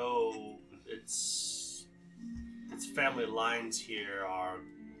 although its family lines here are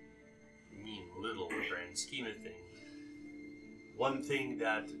mean little in the grand scheme of things, one thing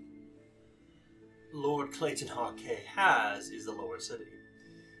that Lord Clayton Harkay has is the lower city.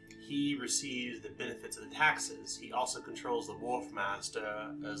 He receives the benefits of the taxes. He also controls the wharf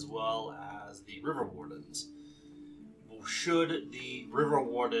master as well as the river wardens. Should the river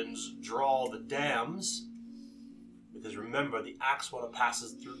wardens draw the dams, because remember the Axwater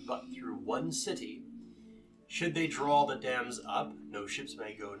passes through one city, should they draw the dams up, no ships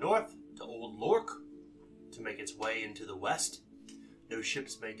may go north to Old Lork to make its way into the west. No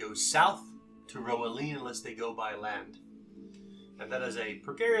ships may go south to Roaline unless they go by land. And that is a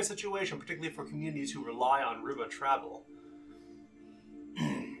precarious situation, particularly for communities who rely on river travel.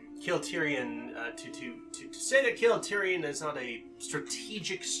 Kael Tyrion, to say that Kael Tyrion is not a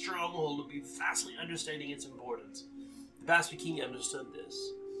strategic stronghold would be vastly understating its importance. The Bastard King understood this.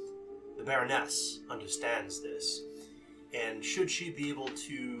 The Baroness understands this. And should she be able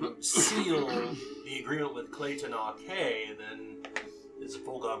to seal the agreement with Clayton Arkay, then it's a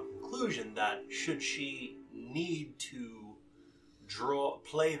foregone conclusion that should she need to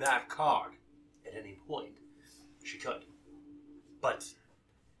play that card at any point, she could. But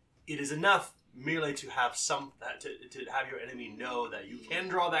it is enough merely to have to have your enemy know that you can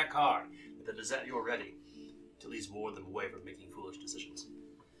draw that card, that is at your ready, to at least ward them away from making foolish decisions.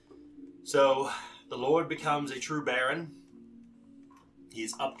 So the Lord becomes a true Baron. He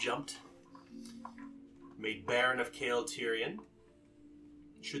is up-jumped, made Baron of Kael Tyrion,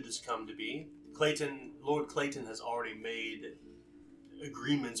 should this come to be. Lord Clayton has already made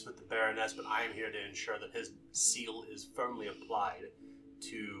agreements with the Baroness, but I am here to ensure that his seal is firmly applied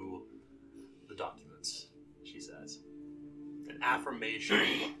to the documents, she says. An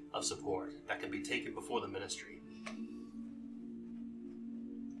affirmation of support that can be taken before the ministry.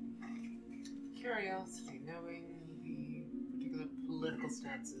 Curiosity, knowing the particular political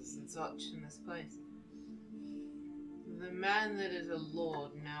stances and such in this place. The man that is a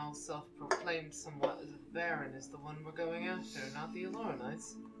lord, now self-proclaimed somewhat as a baron, is the one we're going after, not the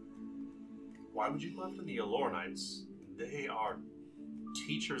Aloranites. Why would you go after the Aloranites? They are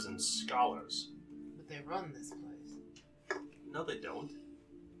teachers and scholars. But they run this place. No, they don't.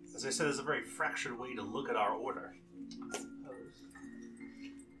 As I said, there's a very fractured way to look at our order. I suppose.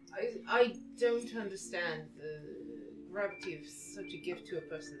 I don't understand the gravity of such a gift to a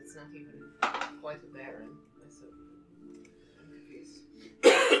person that's not even quite a baron.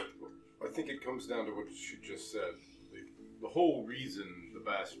 I think it comes down to what she just said. The whole reason the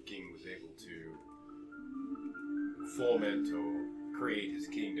Bastard King was able to foment or create his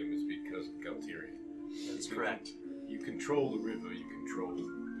kingdom is because of Kael Tyrion. That's correct. You control the river, you control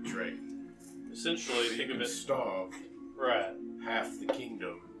the trade. Essentially, So think you of can it. starve Right. half the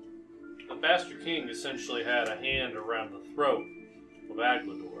kingdom. The Bastard King essentially had a hand around the throat of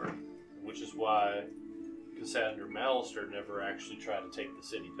Aglador, which is why Cassandra Malister never actually tried to take the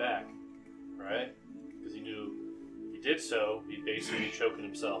city back, right? Because he knew if he did so, he'd basically be choking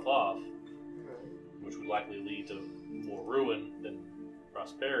himself off, which would likely lead to more ruin than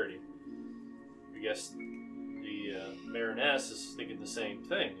prosperity. I guess the Baroness is thinking the same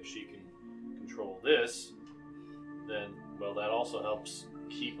thing. If she can control this, then, well, that also helps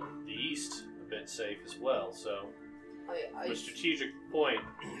keep the East a bit safe as well. So, from a strategic point,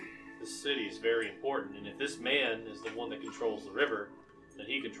 this city is very important, and if this man is the one that controls the river, then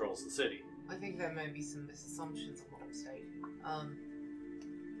he controls the city. I think there may be some misassumptions of what I'm stating. I'm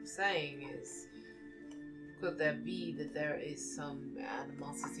saying is, could there be that there is some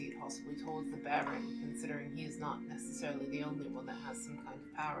animosity possibly towards the Baron, considering he is not necessarily the only one that has some kind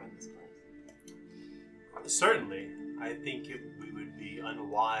of power in this place? Certainly. I think we would be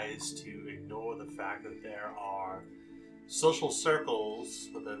unwise to ignore the fact that there are social circles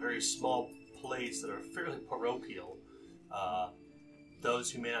with a very small place that are fairly parochial.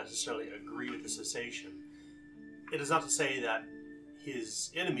 Those who may not necessarily agree with the cessation. It is not to say that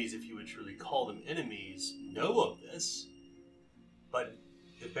his enemies, if you would truly call them enemies, know of this, but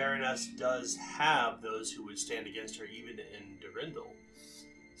the Baroness does have those who would stand against her even in Durindal.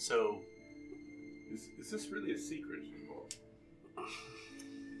 So, Is this really a secret anymore?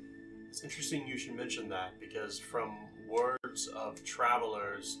 It's interesting you should mention that, because from words of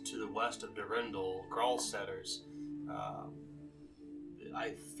travelers to the west of Durendal, Gralsetters,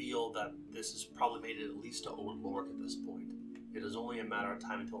 I feel that this has probably made it at least to Old Lork at this point. It is only a matter of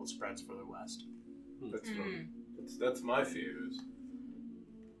time until it spreads further west. That's my fears.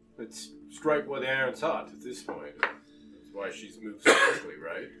 Let's strike while the iron's hot at this point. That's why she's moved so quickly,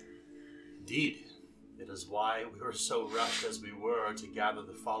 right? Indeed. It is why we were so rushed as we were to gather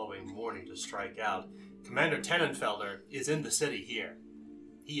the following morning to strike out. Commander Tannenfelder is in the city here.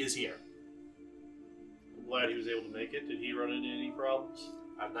 He is here. I'm glad he was able to make it. Did he run into any problems?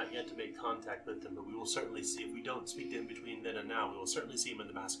 I've not yet to make contact with him, but we will certainly see. If we don't speak to him between then and now, we will certainly see him in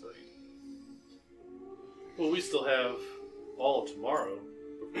the masquerade. Well, we still have all of tomorrow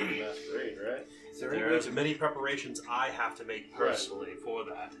before the masquerade, right? There are many preparations I have to make personally for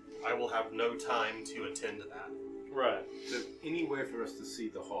that. I will have no time to attend to that. Right. Is there any way for us to see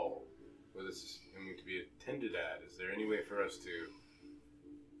the hall where this is going to be attended at? Is there any way for us to...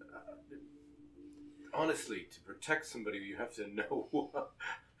 honestly, to protect somebody, you have to know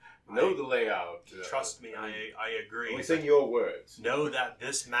the layout. Trust me, I agree. Only saying your words. Know that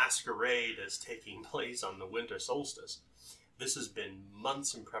this masquerade is taking place on the winter solstice. This has been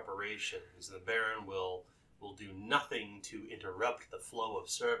months in preparations. The Baron will do nothing to interrupt the flow of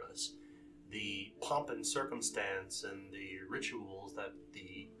service. The pomp and circumstance and the rituals that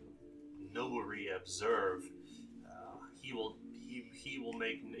the noblery observe, he will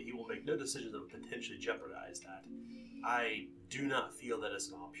make no decision that would potentially jeopardize that. I do not feel that it's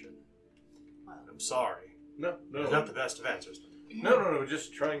an option. Well, I'm sorry. No. It's not the best of answers. No,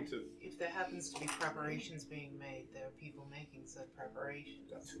 just trying to... if there happens to be preparations being made, there are people making said preparations.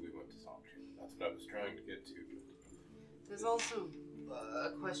 That's who we want to talk to. That's what I was trying to get to. There's also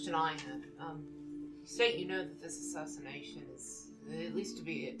a question I had. You state you know that this assassination is at least to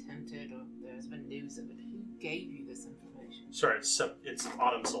be attempted, or there's been news of it. Who gave you this information? Sorry, it's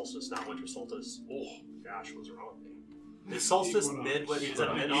autumn solstice, not winter solstice. Oh, gosh, what's wrong with me? Is solstice is that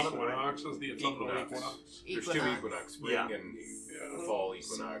mid-autumn? Equinox is the autumnal equinox. There's two equinox, spring and fall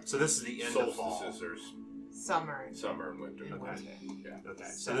equinox. So this is the end of fall. Solstices are Summer. summer and winter. And winter. Yeah. Okay,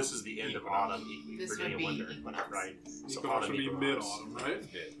 so this is the end of autumn, This beginning would of be winter, equinox. right? So Equinox would be equinox. mid-autumn, right?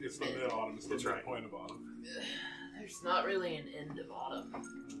 It's the mid-autumn. It's the That's right. midpoint of autumn. There's not really an end of autumn.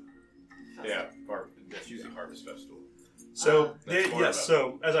 Yeah, that's usually Harvest Festival. So, That's more yes, of a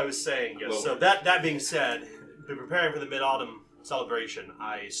so as I was saying, yes, so global. that being said, be preparing for the mid-autumn celebration,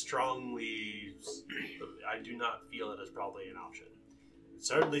 I do not feel it is probably an option.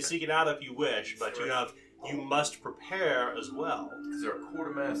 Certainly seek it out if you wish, but you must prepare as well. Is there a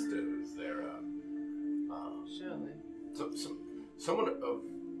quartermaster? Is there Surely. someone of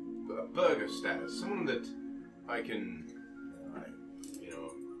burger status? Someone that I can,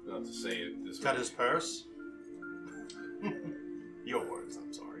 not to say it this Cut way. his purse? Your words,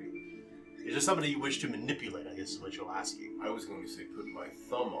 I'm sorry. Is there somebody you wish to manipulate, I guess is what you're asking. I was going to say put my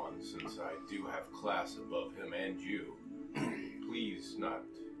thumb on, since I do have class above him and you. Please not.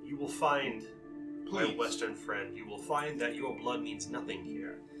 You will find, my Please. Western friend, you will find that your blood means nothing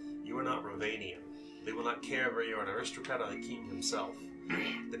here. You are not Ravanian. They will not care whether you're an aristocrat or the king himself.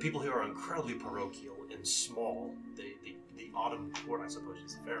 The people here are incredibly parochial and small. The autumn court, I suppose,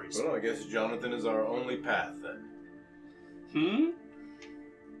 is very small. Well, I guess Jonathan is our only path then.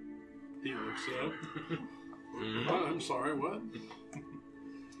 He looks up. Oh, I'm sorry, what?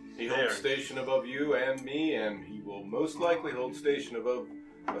 He holds station above you and me, and he will most likely hold station above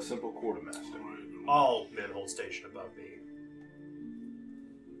a simple quartermaster. All men hold station above me.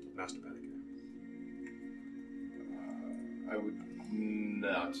 Master Panic. I would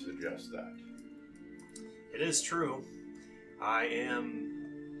not suggest that. It is true. I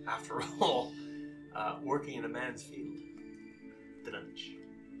am, after all, working in a man's field. Didn't.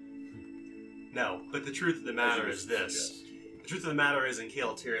 No, but the truth of the matter is this. The truth of the matter is, in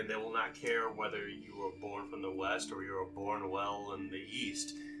Kael'Tyrion, they will not care whether you were born from the west or you were born well in the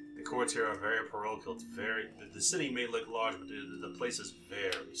east. The courts here are very parochial. It's the city may look large, but the place is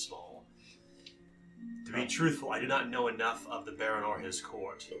very small. To be truthful, I do not know enough of the Baron or his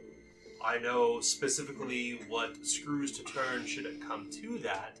court. I know specifically what screws to turn should it come to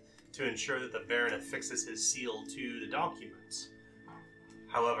that, to ensure that the Baron affixes his seal to the documents.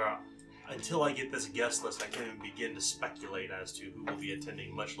 However, until I get this guest list, I can't even begin to speculate as to who will be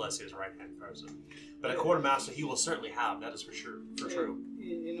attending, much less his right-hand person. But a quartermaster he will certainly have, that is for sure, for true.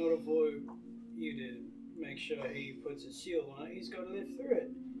 In order for you to make sure he puts a seal on it, he's got to live through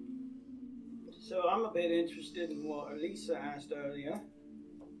it. So I'm a bit interested in what Elisa asked earlier.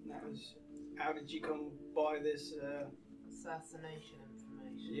 And that was, how did you come by this? Assassination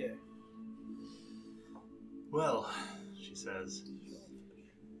information. Yeah. Well, she says,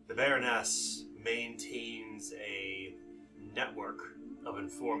 the Baroness maintains a network of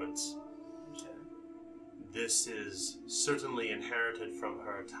informants. This is certainly inherited from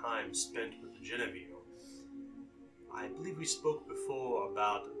her time spent with the Genevieve. I believe we spoke before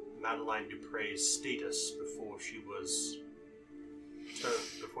about Madeline Dupre's status before she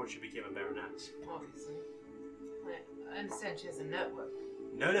became a baroness. Obviously. I understand she has a network.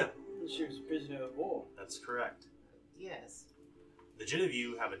 No. She was a prisoner of war. That's correct. Yes. The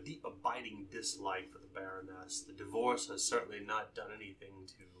Genevieve have a deep, abiding dislike for the Baroness. The divorce has certainly not done anything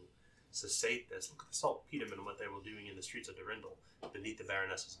to cessate this. Look at the saltpetermen and what they were doing in the streets of Durindal, beneath the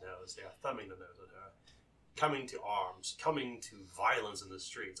Baroness's nose. They are thumbing the nose at her, coming to arms, coming to violence in the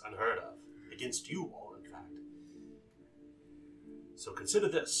streets, unheard of, against you all, in fact. So consider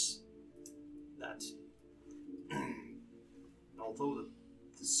this, that although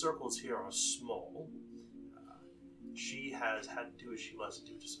the circles here are small, she has had to do as she must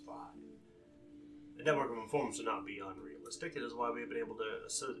do to survive. The network of informants will not be unrealistic. It is why we have been able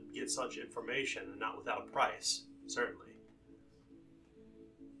to get such information, and not without a price, certainly.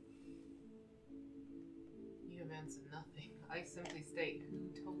 You have answered nothing. I simply state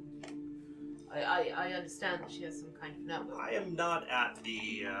who told you. I understand that she has some kind of network. I am not at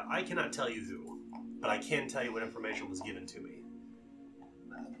the... I cannot tell you who, but I can tell you what information was given to me.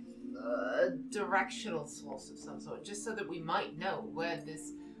 A directional source of some sort, just so that we might know where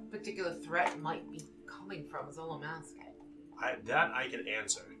this particular threat might be coming from, is all I'm asking. That I can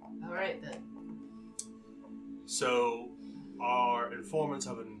answer. Alright then. So, our informants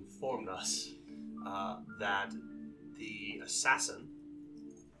have informed us that the assassin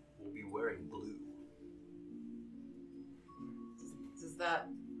will be wearing blue. Does that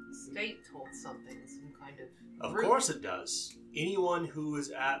state hold something, some kind of... Of course it does. Anyone who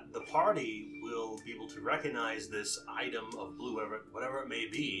is at the party will be able to recognize this item of blue, whatever it may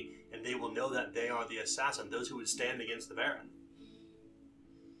be, and they will know that they are the assassin, those who would stand against the Baron.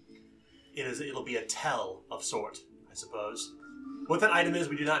 It'll be a tell of sort, I suppose. What that item is,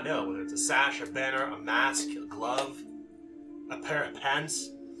 we do not know. Whether it's a sash, a banner, a mask, a glove, a pair of pants,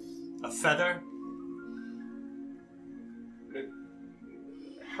 a feather.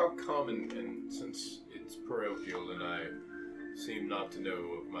 How common, and since it's parochial and I seem not to know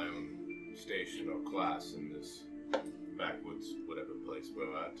of my own station or class in this backwoods, whatever place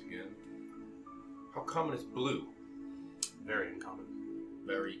we're at again, how common is blue? Very uncommon.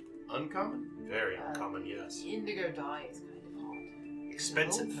 Very uncommon? Very uncommon, yes. Indigo dye is kind of hard.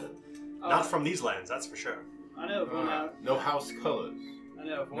 Expensive. No. Not from these lands, that's for sure. I know of one No house colors. I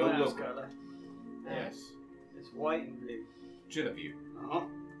know of no one house logo. colour. Yes. It's white and blue. Genevieve. Uh-huh.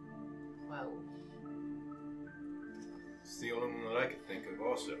 Well, It's the only one that I could think of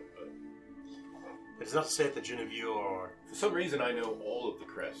also, but It's not to say that the Genevieve are... for some reason I know all of the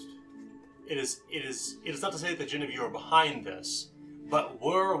crest. It is not to say that the Genevieve are behind this, but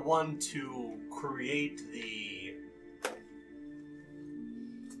were one to create the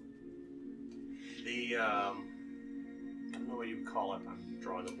I don't know what you would call it, I'm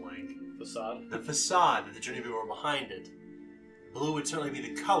drawing a blank. Facade. The facade that the Genevieve were behind it. Blue would certainly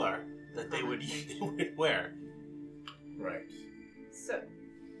be the color that they would wear. Right. so,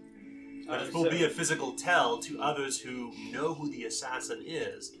 But it will be a physical tell to others who know who the assassin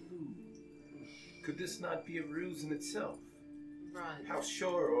is. Could this not be a ruse in itself? right. How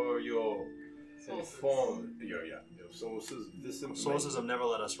sure are your Sources. your sources? This information? Sources have never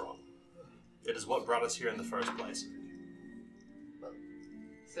led us wrong. It is what brought us here in the first place.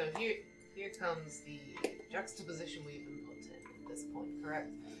 So here comes the juxtaposition we've been put in at this point,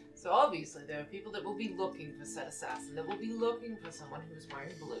 correct? So obviously there are people that will be looking for said assassin, that will be looking for someone who is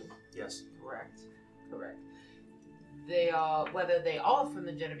wearing blue. Yes. Correct. Correct. They are, whether they are from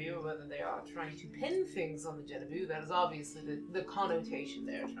the Genevieve or whether they are trying to pin things on the Genevieve, that is obviously the connotation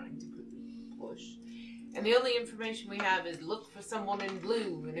they're trying to push. And the only information we have is look for someone in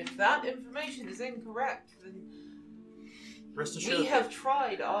blue, and if that information is incorrect, then Rest assured. we have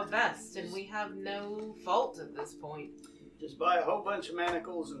tried our best, and we have no fault at this point. Just buy a whole bunch of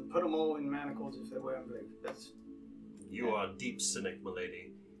manacles and put them all in manacles if they're wearing blue. That's You are a deep cynic,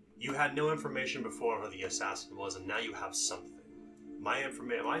 milady. You had no information before who the assassin was, and now you have something.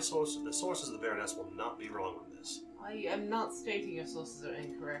 The sources of the Baroness will not be wrong on this. I am not stating your sources are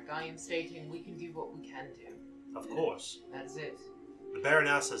incorrect. I am stating we can do what we can do. Of course. That is it. The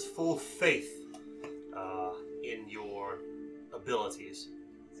Baroness has full faith in your abilities.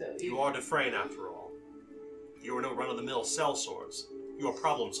 So You are Dufresne, after all. You are no run-of-the-mill sellswords. You are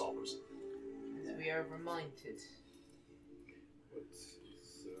problem solvers. as we are reminded.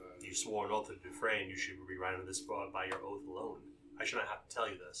 you swore not to defrain, you should be writing this by your oath alone. I should not have to tell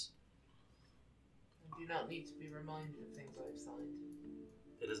you this. I do not need to be reminded of things I've signed.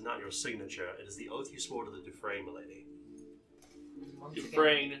 It is not your signature. It is the oath you swore to the defrain, milady. Once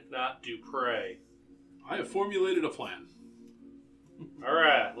Dufresne, not Dupre. I have formulated a plan. All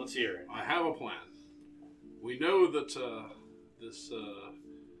right, let's hear it. I have a plan. We know that this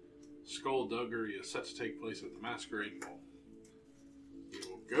skullduggery is set to take place at the Masquerade Ball. We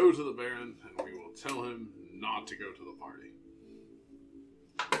will go to the Baron and we will tell him not to go to the party.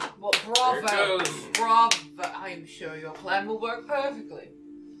 Well, There it bravo! goes. Bravo! I'm sure your plan will work perfectly.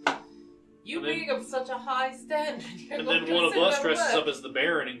 You And then- being of such a high standard, you're And going then one of to us that dresses work. up as the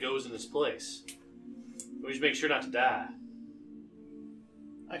Baron and goes in his place. We should make sure not to die.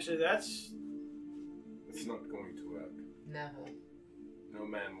 Actually, that's It's not going to work. Never. No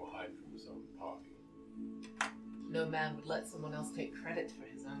man will hide from his own party. No man would let someone else take credit for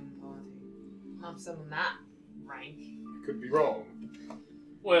his own party. Not someone that rank. I could be wrong.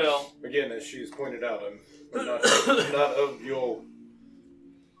 Well, Again, as she's pointed out, I'm not, not of your...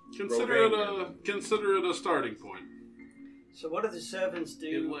 Consider Romanian. it a starting point. so. What do the servants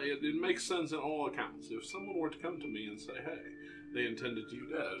do? It makes sense in all accounts. If someone were to come to me and say, hey, they intended you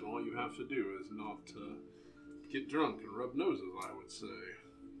dead, and all you have to do is not get drunk and rub noses, I would say,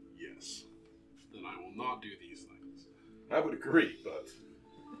 yes. Then I will not do these things. I would agree, but...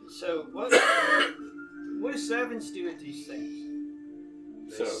 So what? What do servants do at these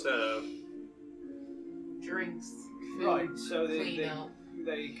things? They So, serve. Drinks, food, Right. So clean up.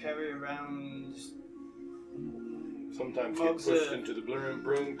 they carry around. sometimes get Mugs, pushed into the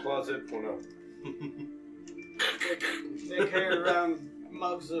broom closet. Well, no. They carry around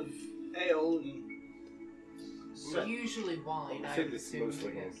mugs of ale and. So, Usually I wine, would I say would this is assume.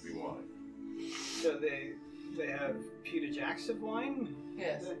 mostly going Yes. to be wine. so they have pewter jacks of wine.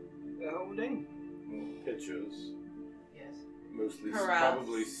 Yes. They're holding. Pitchers. Yes. Mostly, Carafes.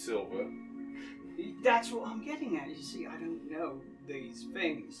 probably silver. That's what I'm getting at. You see, I don't know these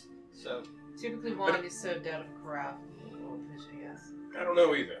things. So Typically, wine is served out of a carafe or a pitcher. Yes. I don't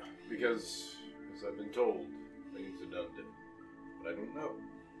know either, because, as I've been told, things are done different. But I don't know.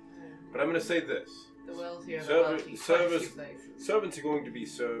 But I'm going to say this. The wealthier, the Serv- wealthy. service- quite a few places. Servants are going to be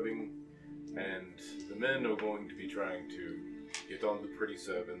serving, and the men are going to be trying to get on the pretty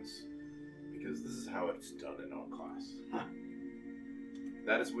servants, because this is how it's done in our class. Huh.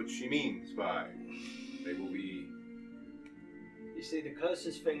 That is what she means by they will be you see, the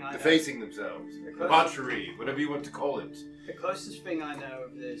closest thing I know. defacing themselves, debauchery, whatever you want to call it. The closest thing I know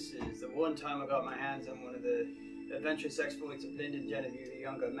of this is the one time I got my hands on one of the adventurous exploits of Lyndon Genevieve the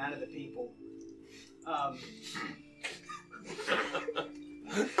Younger, man of the people.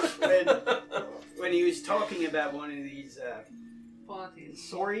 When he was talking about one of these Parties.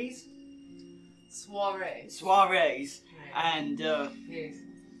 soirees, Soirees. soirees, Right. and Yes.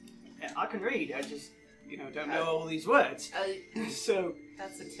 I can read. I just don't know all these words. So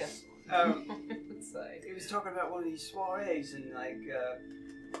That's a test one. Um, I would say. he was talking about one of these soirees, and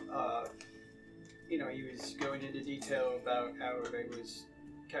he was going into detail about how they was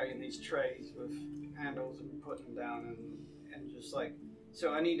carrying these trays with handles and putting them down, and just like,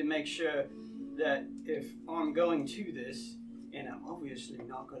 so I need to make sure that if I'm going to this, and I'm obviously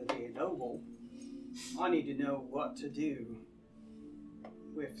not going to be a noble, I need to know what to do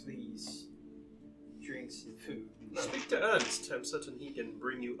with these drinks and food. Speak to Ernst. I'm certain he can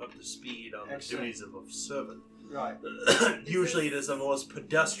bring you up to speed on Excellent. the duties of a servant. Right. Usually it is a most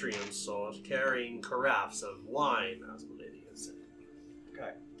pedestrian sort, carrying carafes of wine, as the lady has said.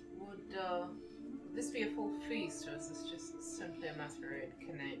 Okay. Would this be a full feast, or is this just simply a masquerade?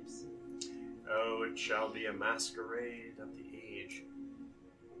 Canapes. Oh, it shall be a masquerade of the age.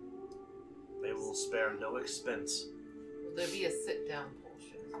 They will spare no expense. Will there be a sit-down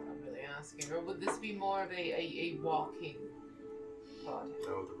portion, is what I'm really asking? Or would this be more of a walking party?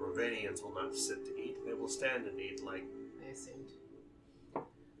 No, the Rovanians will not sit to eat. They will stand and eat like I assumed.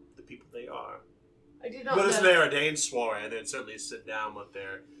 the people they are. I did not But know. as they ordained soiree, they'd certainly sit down with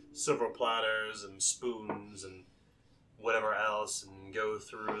their silver platters and spoons and whatever else and go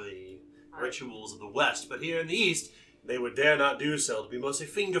through the rituals of the West. But here in the East, they would dare not do so. It'd be mostly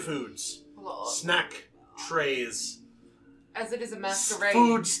finger foods, Well, snack trays, as it is a masquerade.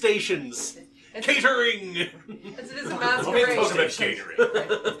 food stations, As catering. As it is a Don't masquerade. talk about catering.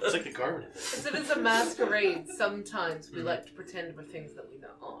 It's like the garment. As it is a masquerade, sometimes we like to pretend we're things that we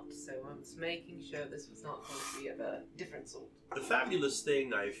aren't. So I was making sure this was not going to be of a different sort. The fabulous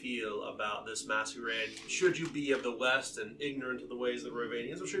thing I feel about this masquerade, should you be of the West and ignorant of the ways of the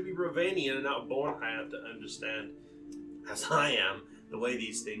Rovanians, or should you be Rovanian and not born, I have to understand, as I am, the way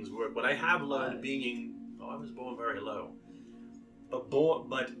these things work. What I have learned being, I was born very low.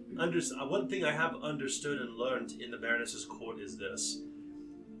 One thing I have understood and learned in the Baroness's court is this.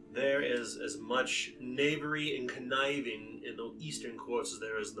 There is as much knavery and conniving in the eastern courts as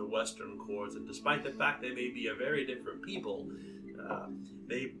there is in the western courts, and despite the fact they may be a very different people,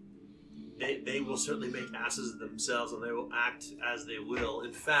 they will certainly make asses of themselves, and they will act as they will.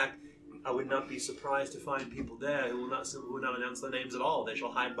 In fact, I would not be surprised to find people there who will not announce their names at all. They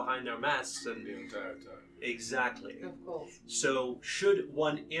shall hide behind their masks and The entire time. Exactly. Of course. So, should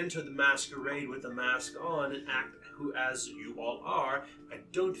one enter the masquerade with a mask on and act as you all are, I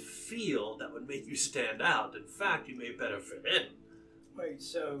don't feel that would make you stand out. In fact, you may better fit in. Wait,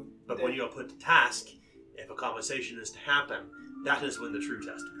 so... But when you are put to task, if a conversation is to happen, that is when the true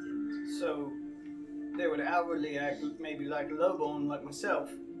test begins. So, they would outwardly act maybe like a lowborn like myself.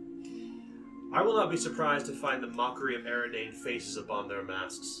 I will not be surprised to find the mockery of Aridane faces upon their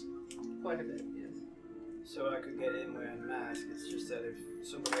masks. Quite a bit, yes. So I could get in wearing a mask. It's just that if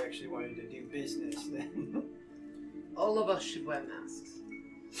somebody actually wanted to do business, then... All of us should wear masks.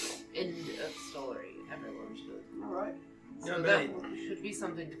 End of story. Everyone should. Alright. So Yeah, that should be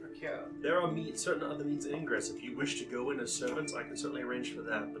something to procure. There are certain other means of ingress. If you wish to go in as servants, I can certainly arrange for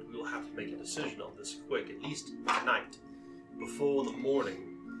that, but we will have to make a decision on this quick, at least tonight, before the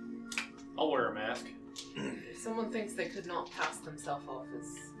morning. I'll wear a mask. If someone thinks they could not pass themselves off as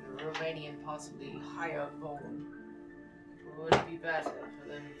a Romanian, possibly higher born, would it be better for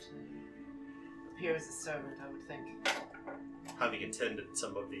them to appear as a servant, I would think. Having attended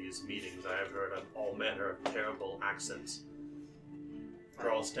some of these meetings, I have heard of all manner of terrible accents.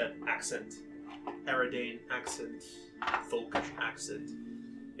 Gralstead accent, Aridane accent, Folkish accent.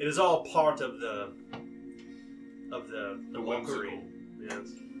 It is all part of the mockery. Yes.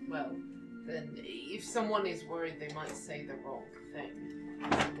 Well, then if someone is worried, they might say the wrong thing.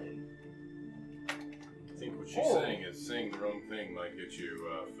 Possibly. I think what she's saying is saying the wrong thing might get you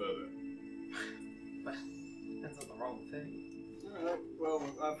further. Well, depends on the wrong thing. Alright, well,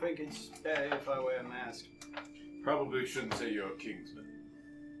 I think it's better if I wear a mask. Probably shouldn't say you're a kingsman.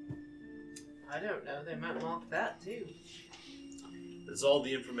 I don't know, they might mock that too. That's all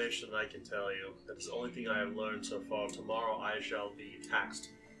the information I can tell you. That is the only thing I have learned so far. Tomorrow I shall be taxed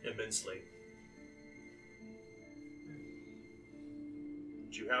immensely.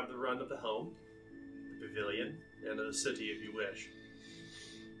 But you have the run of the home, the pavilion, and of the city if you wish.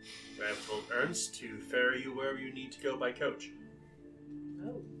 I have told Ernst to ferry you wherever you need to go by coach.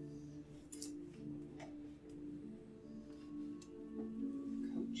 Oh.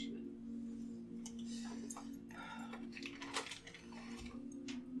 Coachman.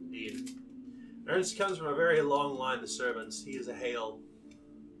 Indeed. Ernst comes from a very long line of servants. He is a Hale.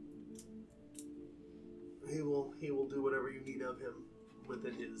 He will do whatever you need of him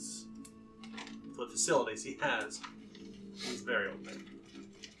within the facilities he has. He's very open.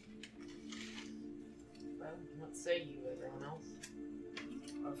 Well, what say you, everyone else?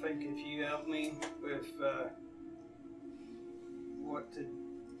 I think if you help me with what to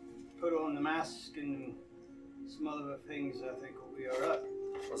put on the mask and some other things, I think we'll be alright.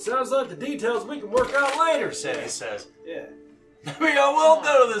 Well, sounds like the details we can work out later, Sandy says. Yeah. We all will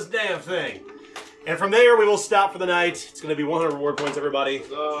do this damn thing. And from there, we will stop for the night. It's going to be 100 reward points, everybody.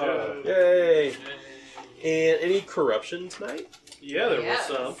 Yay! And any corruption tonight? Yeah, there Yes.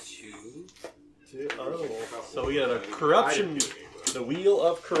 was some. Oh, so we got a corruption. The wheel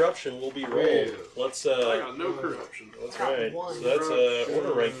of corruption will be rolled. Let's I got no corruption. That's Got right. one. So that's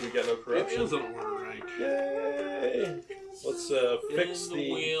order rank. We got no It corruption. is an order rank. Yay! Let's fix Spin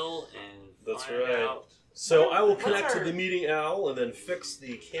the wheel and That's find right. out. So I will What's connect to our- the meeting owl and then fix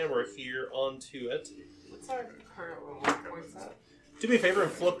the camera here onto it. What's our current reward points at? Do me a favor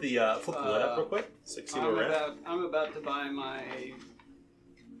and flip the lid up real quick. 16 I'm we're at. about to buy my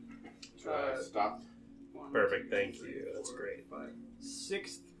Stop. Perfect. Thank you. That's great.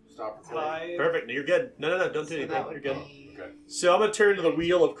 6th Stop recording. five. Perfect. No, you're good. No, don't do So anything. that You're would good. be... Okay. So I'm gonna turn to the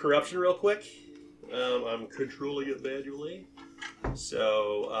wheel of corruption real quick. I'm controlling it manually.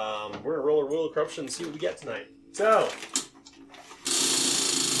 So we're gonna roll a wheel of corruption and see what we get tonight. So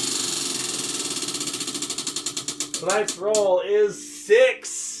tonight's roll is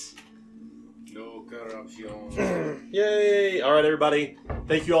 6. No corruption. Yay! All right, everybody.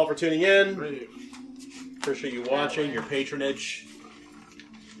 Thank you all for tuning in. Great. Appreciate you watching, your patronage.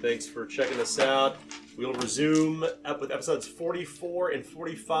 Thanks for checking us out. We'll resume up with episodes 44 and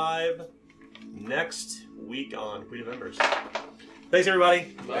 45 next week on Queen of Embers. Thanks,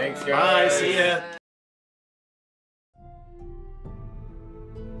 everybody. Thanks, Bye. guys. See ya.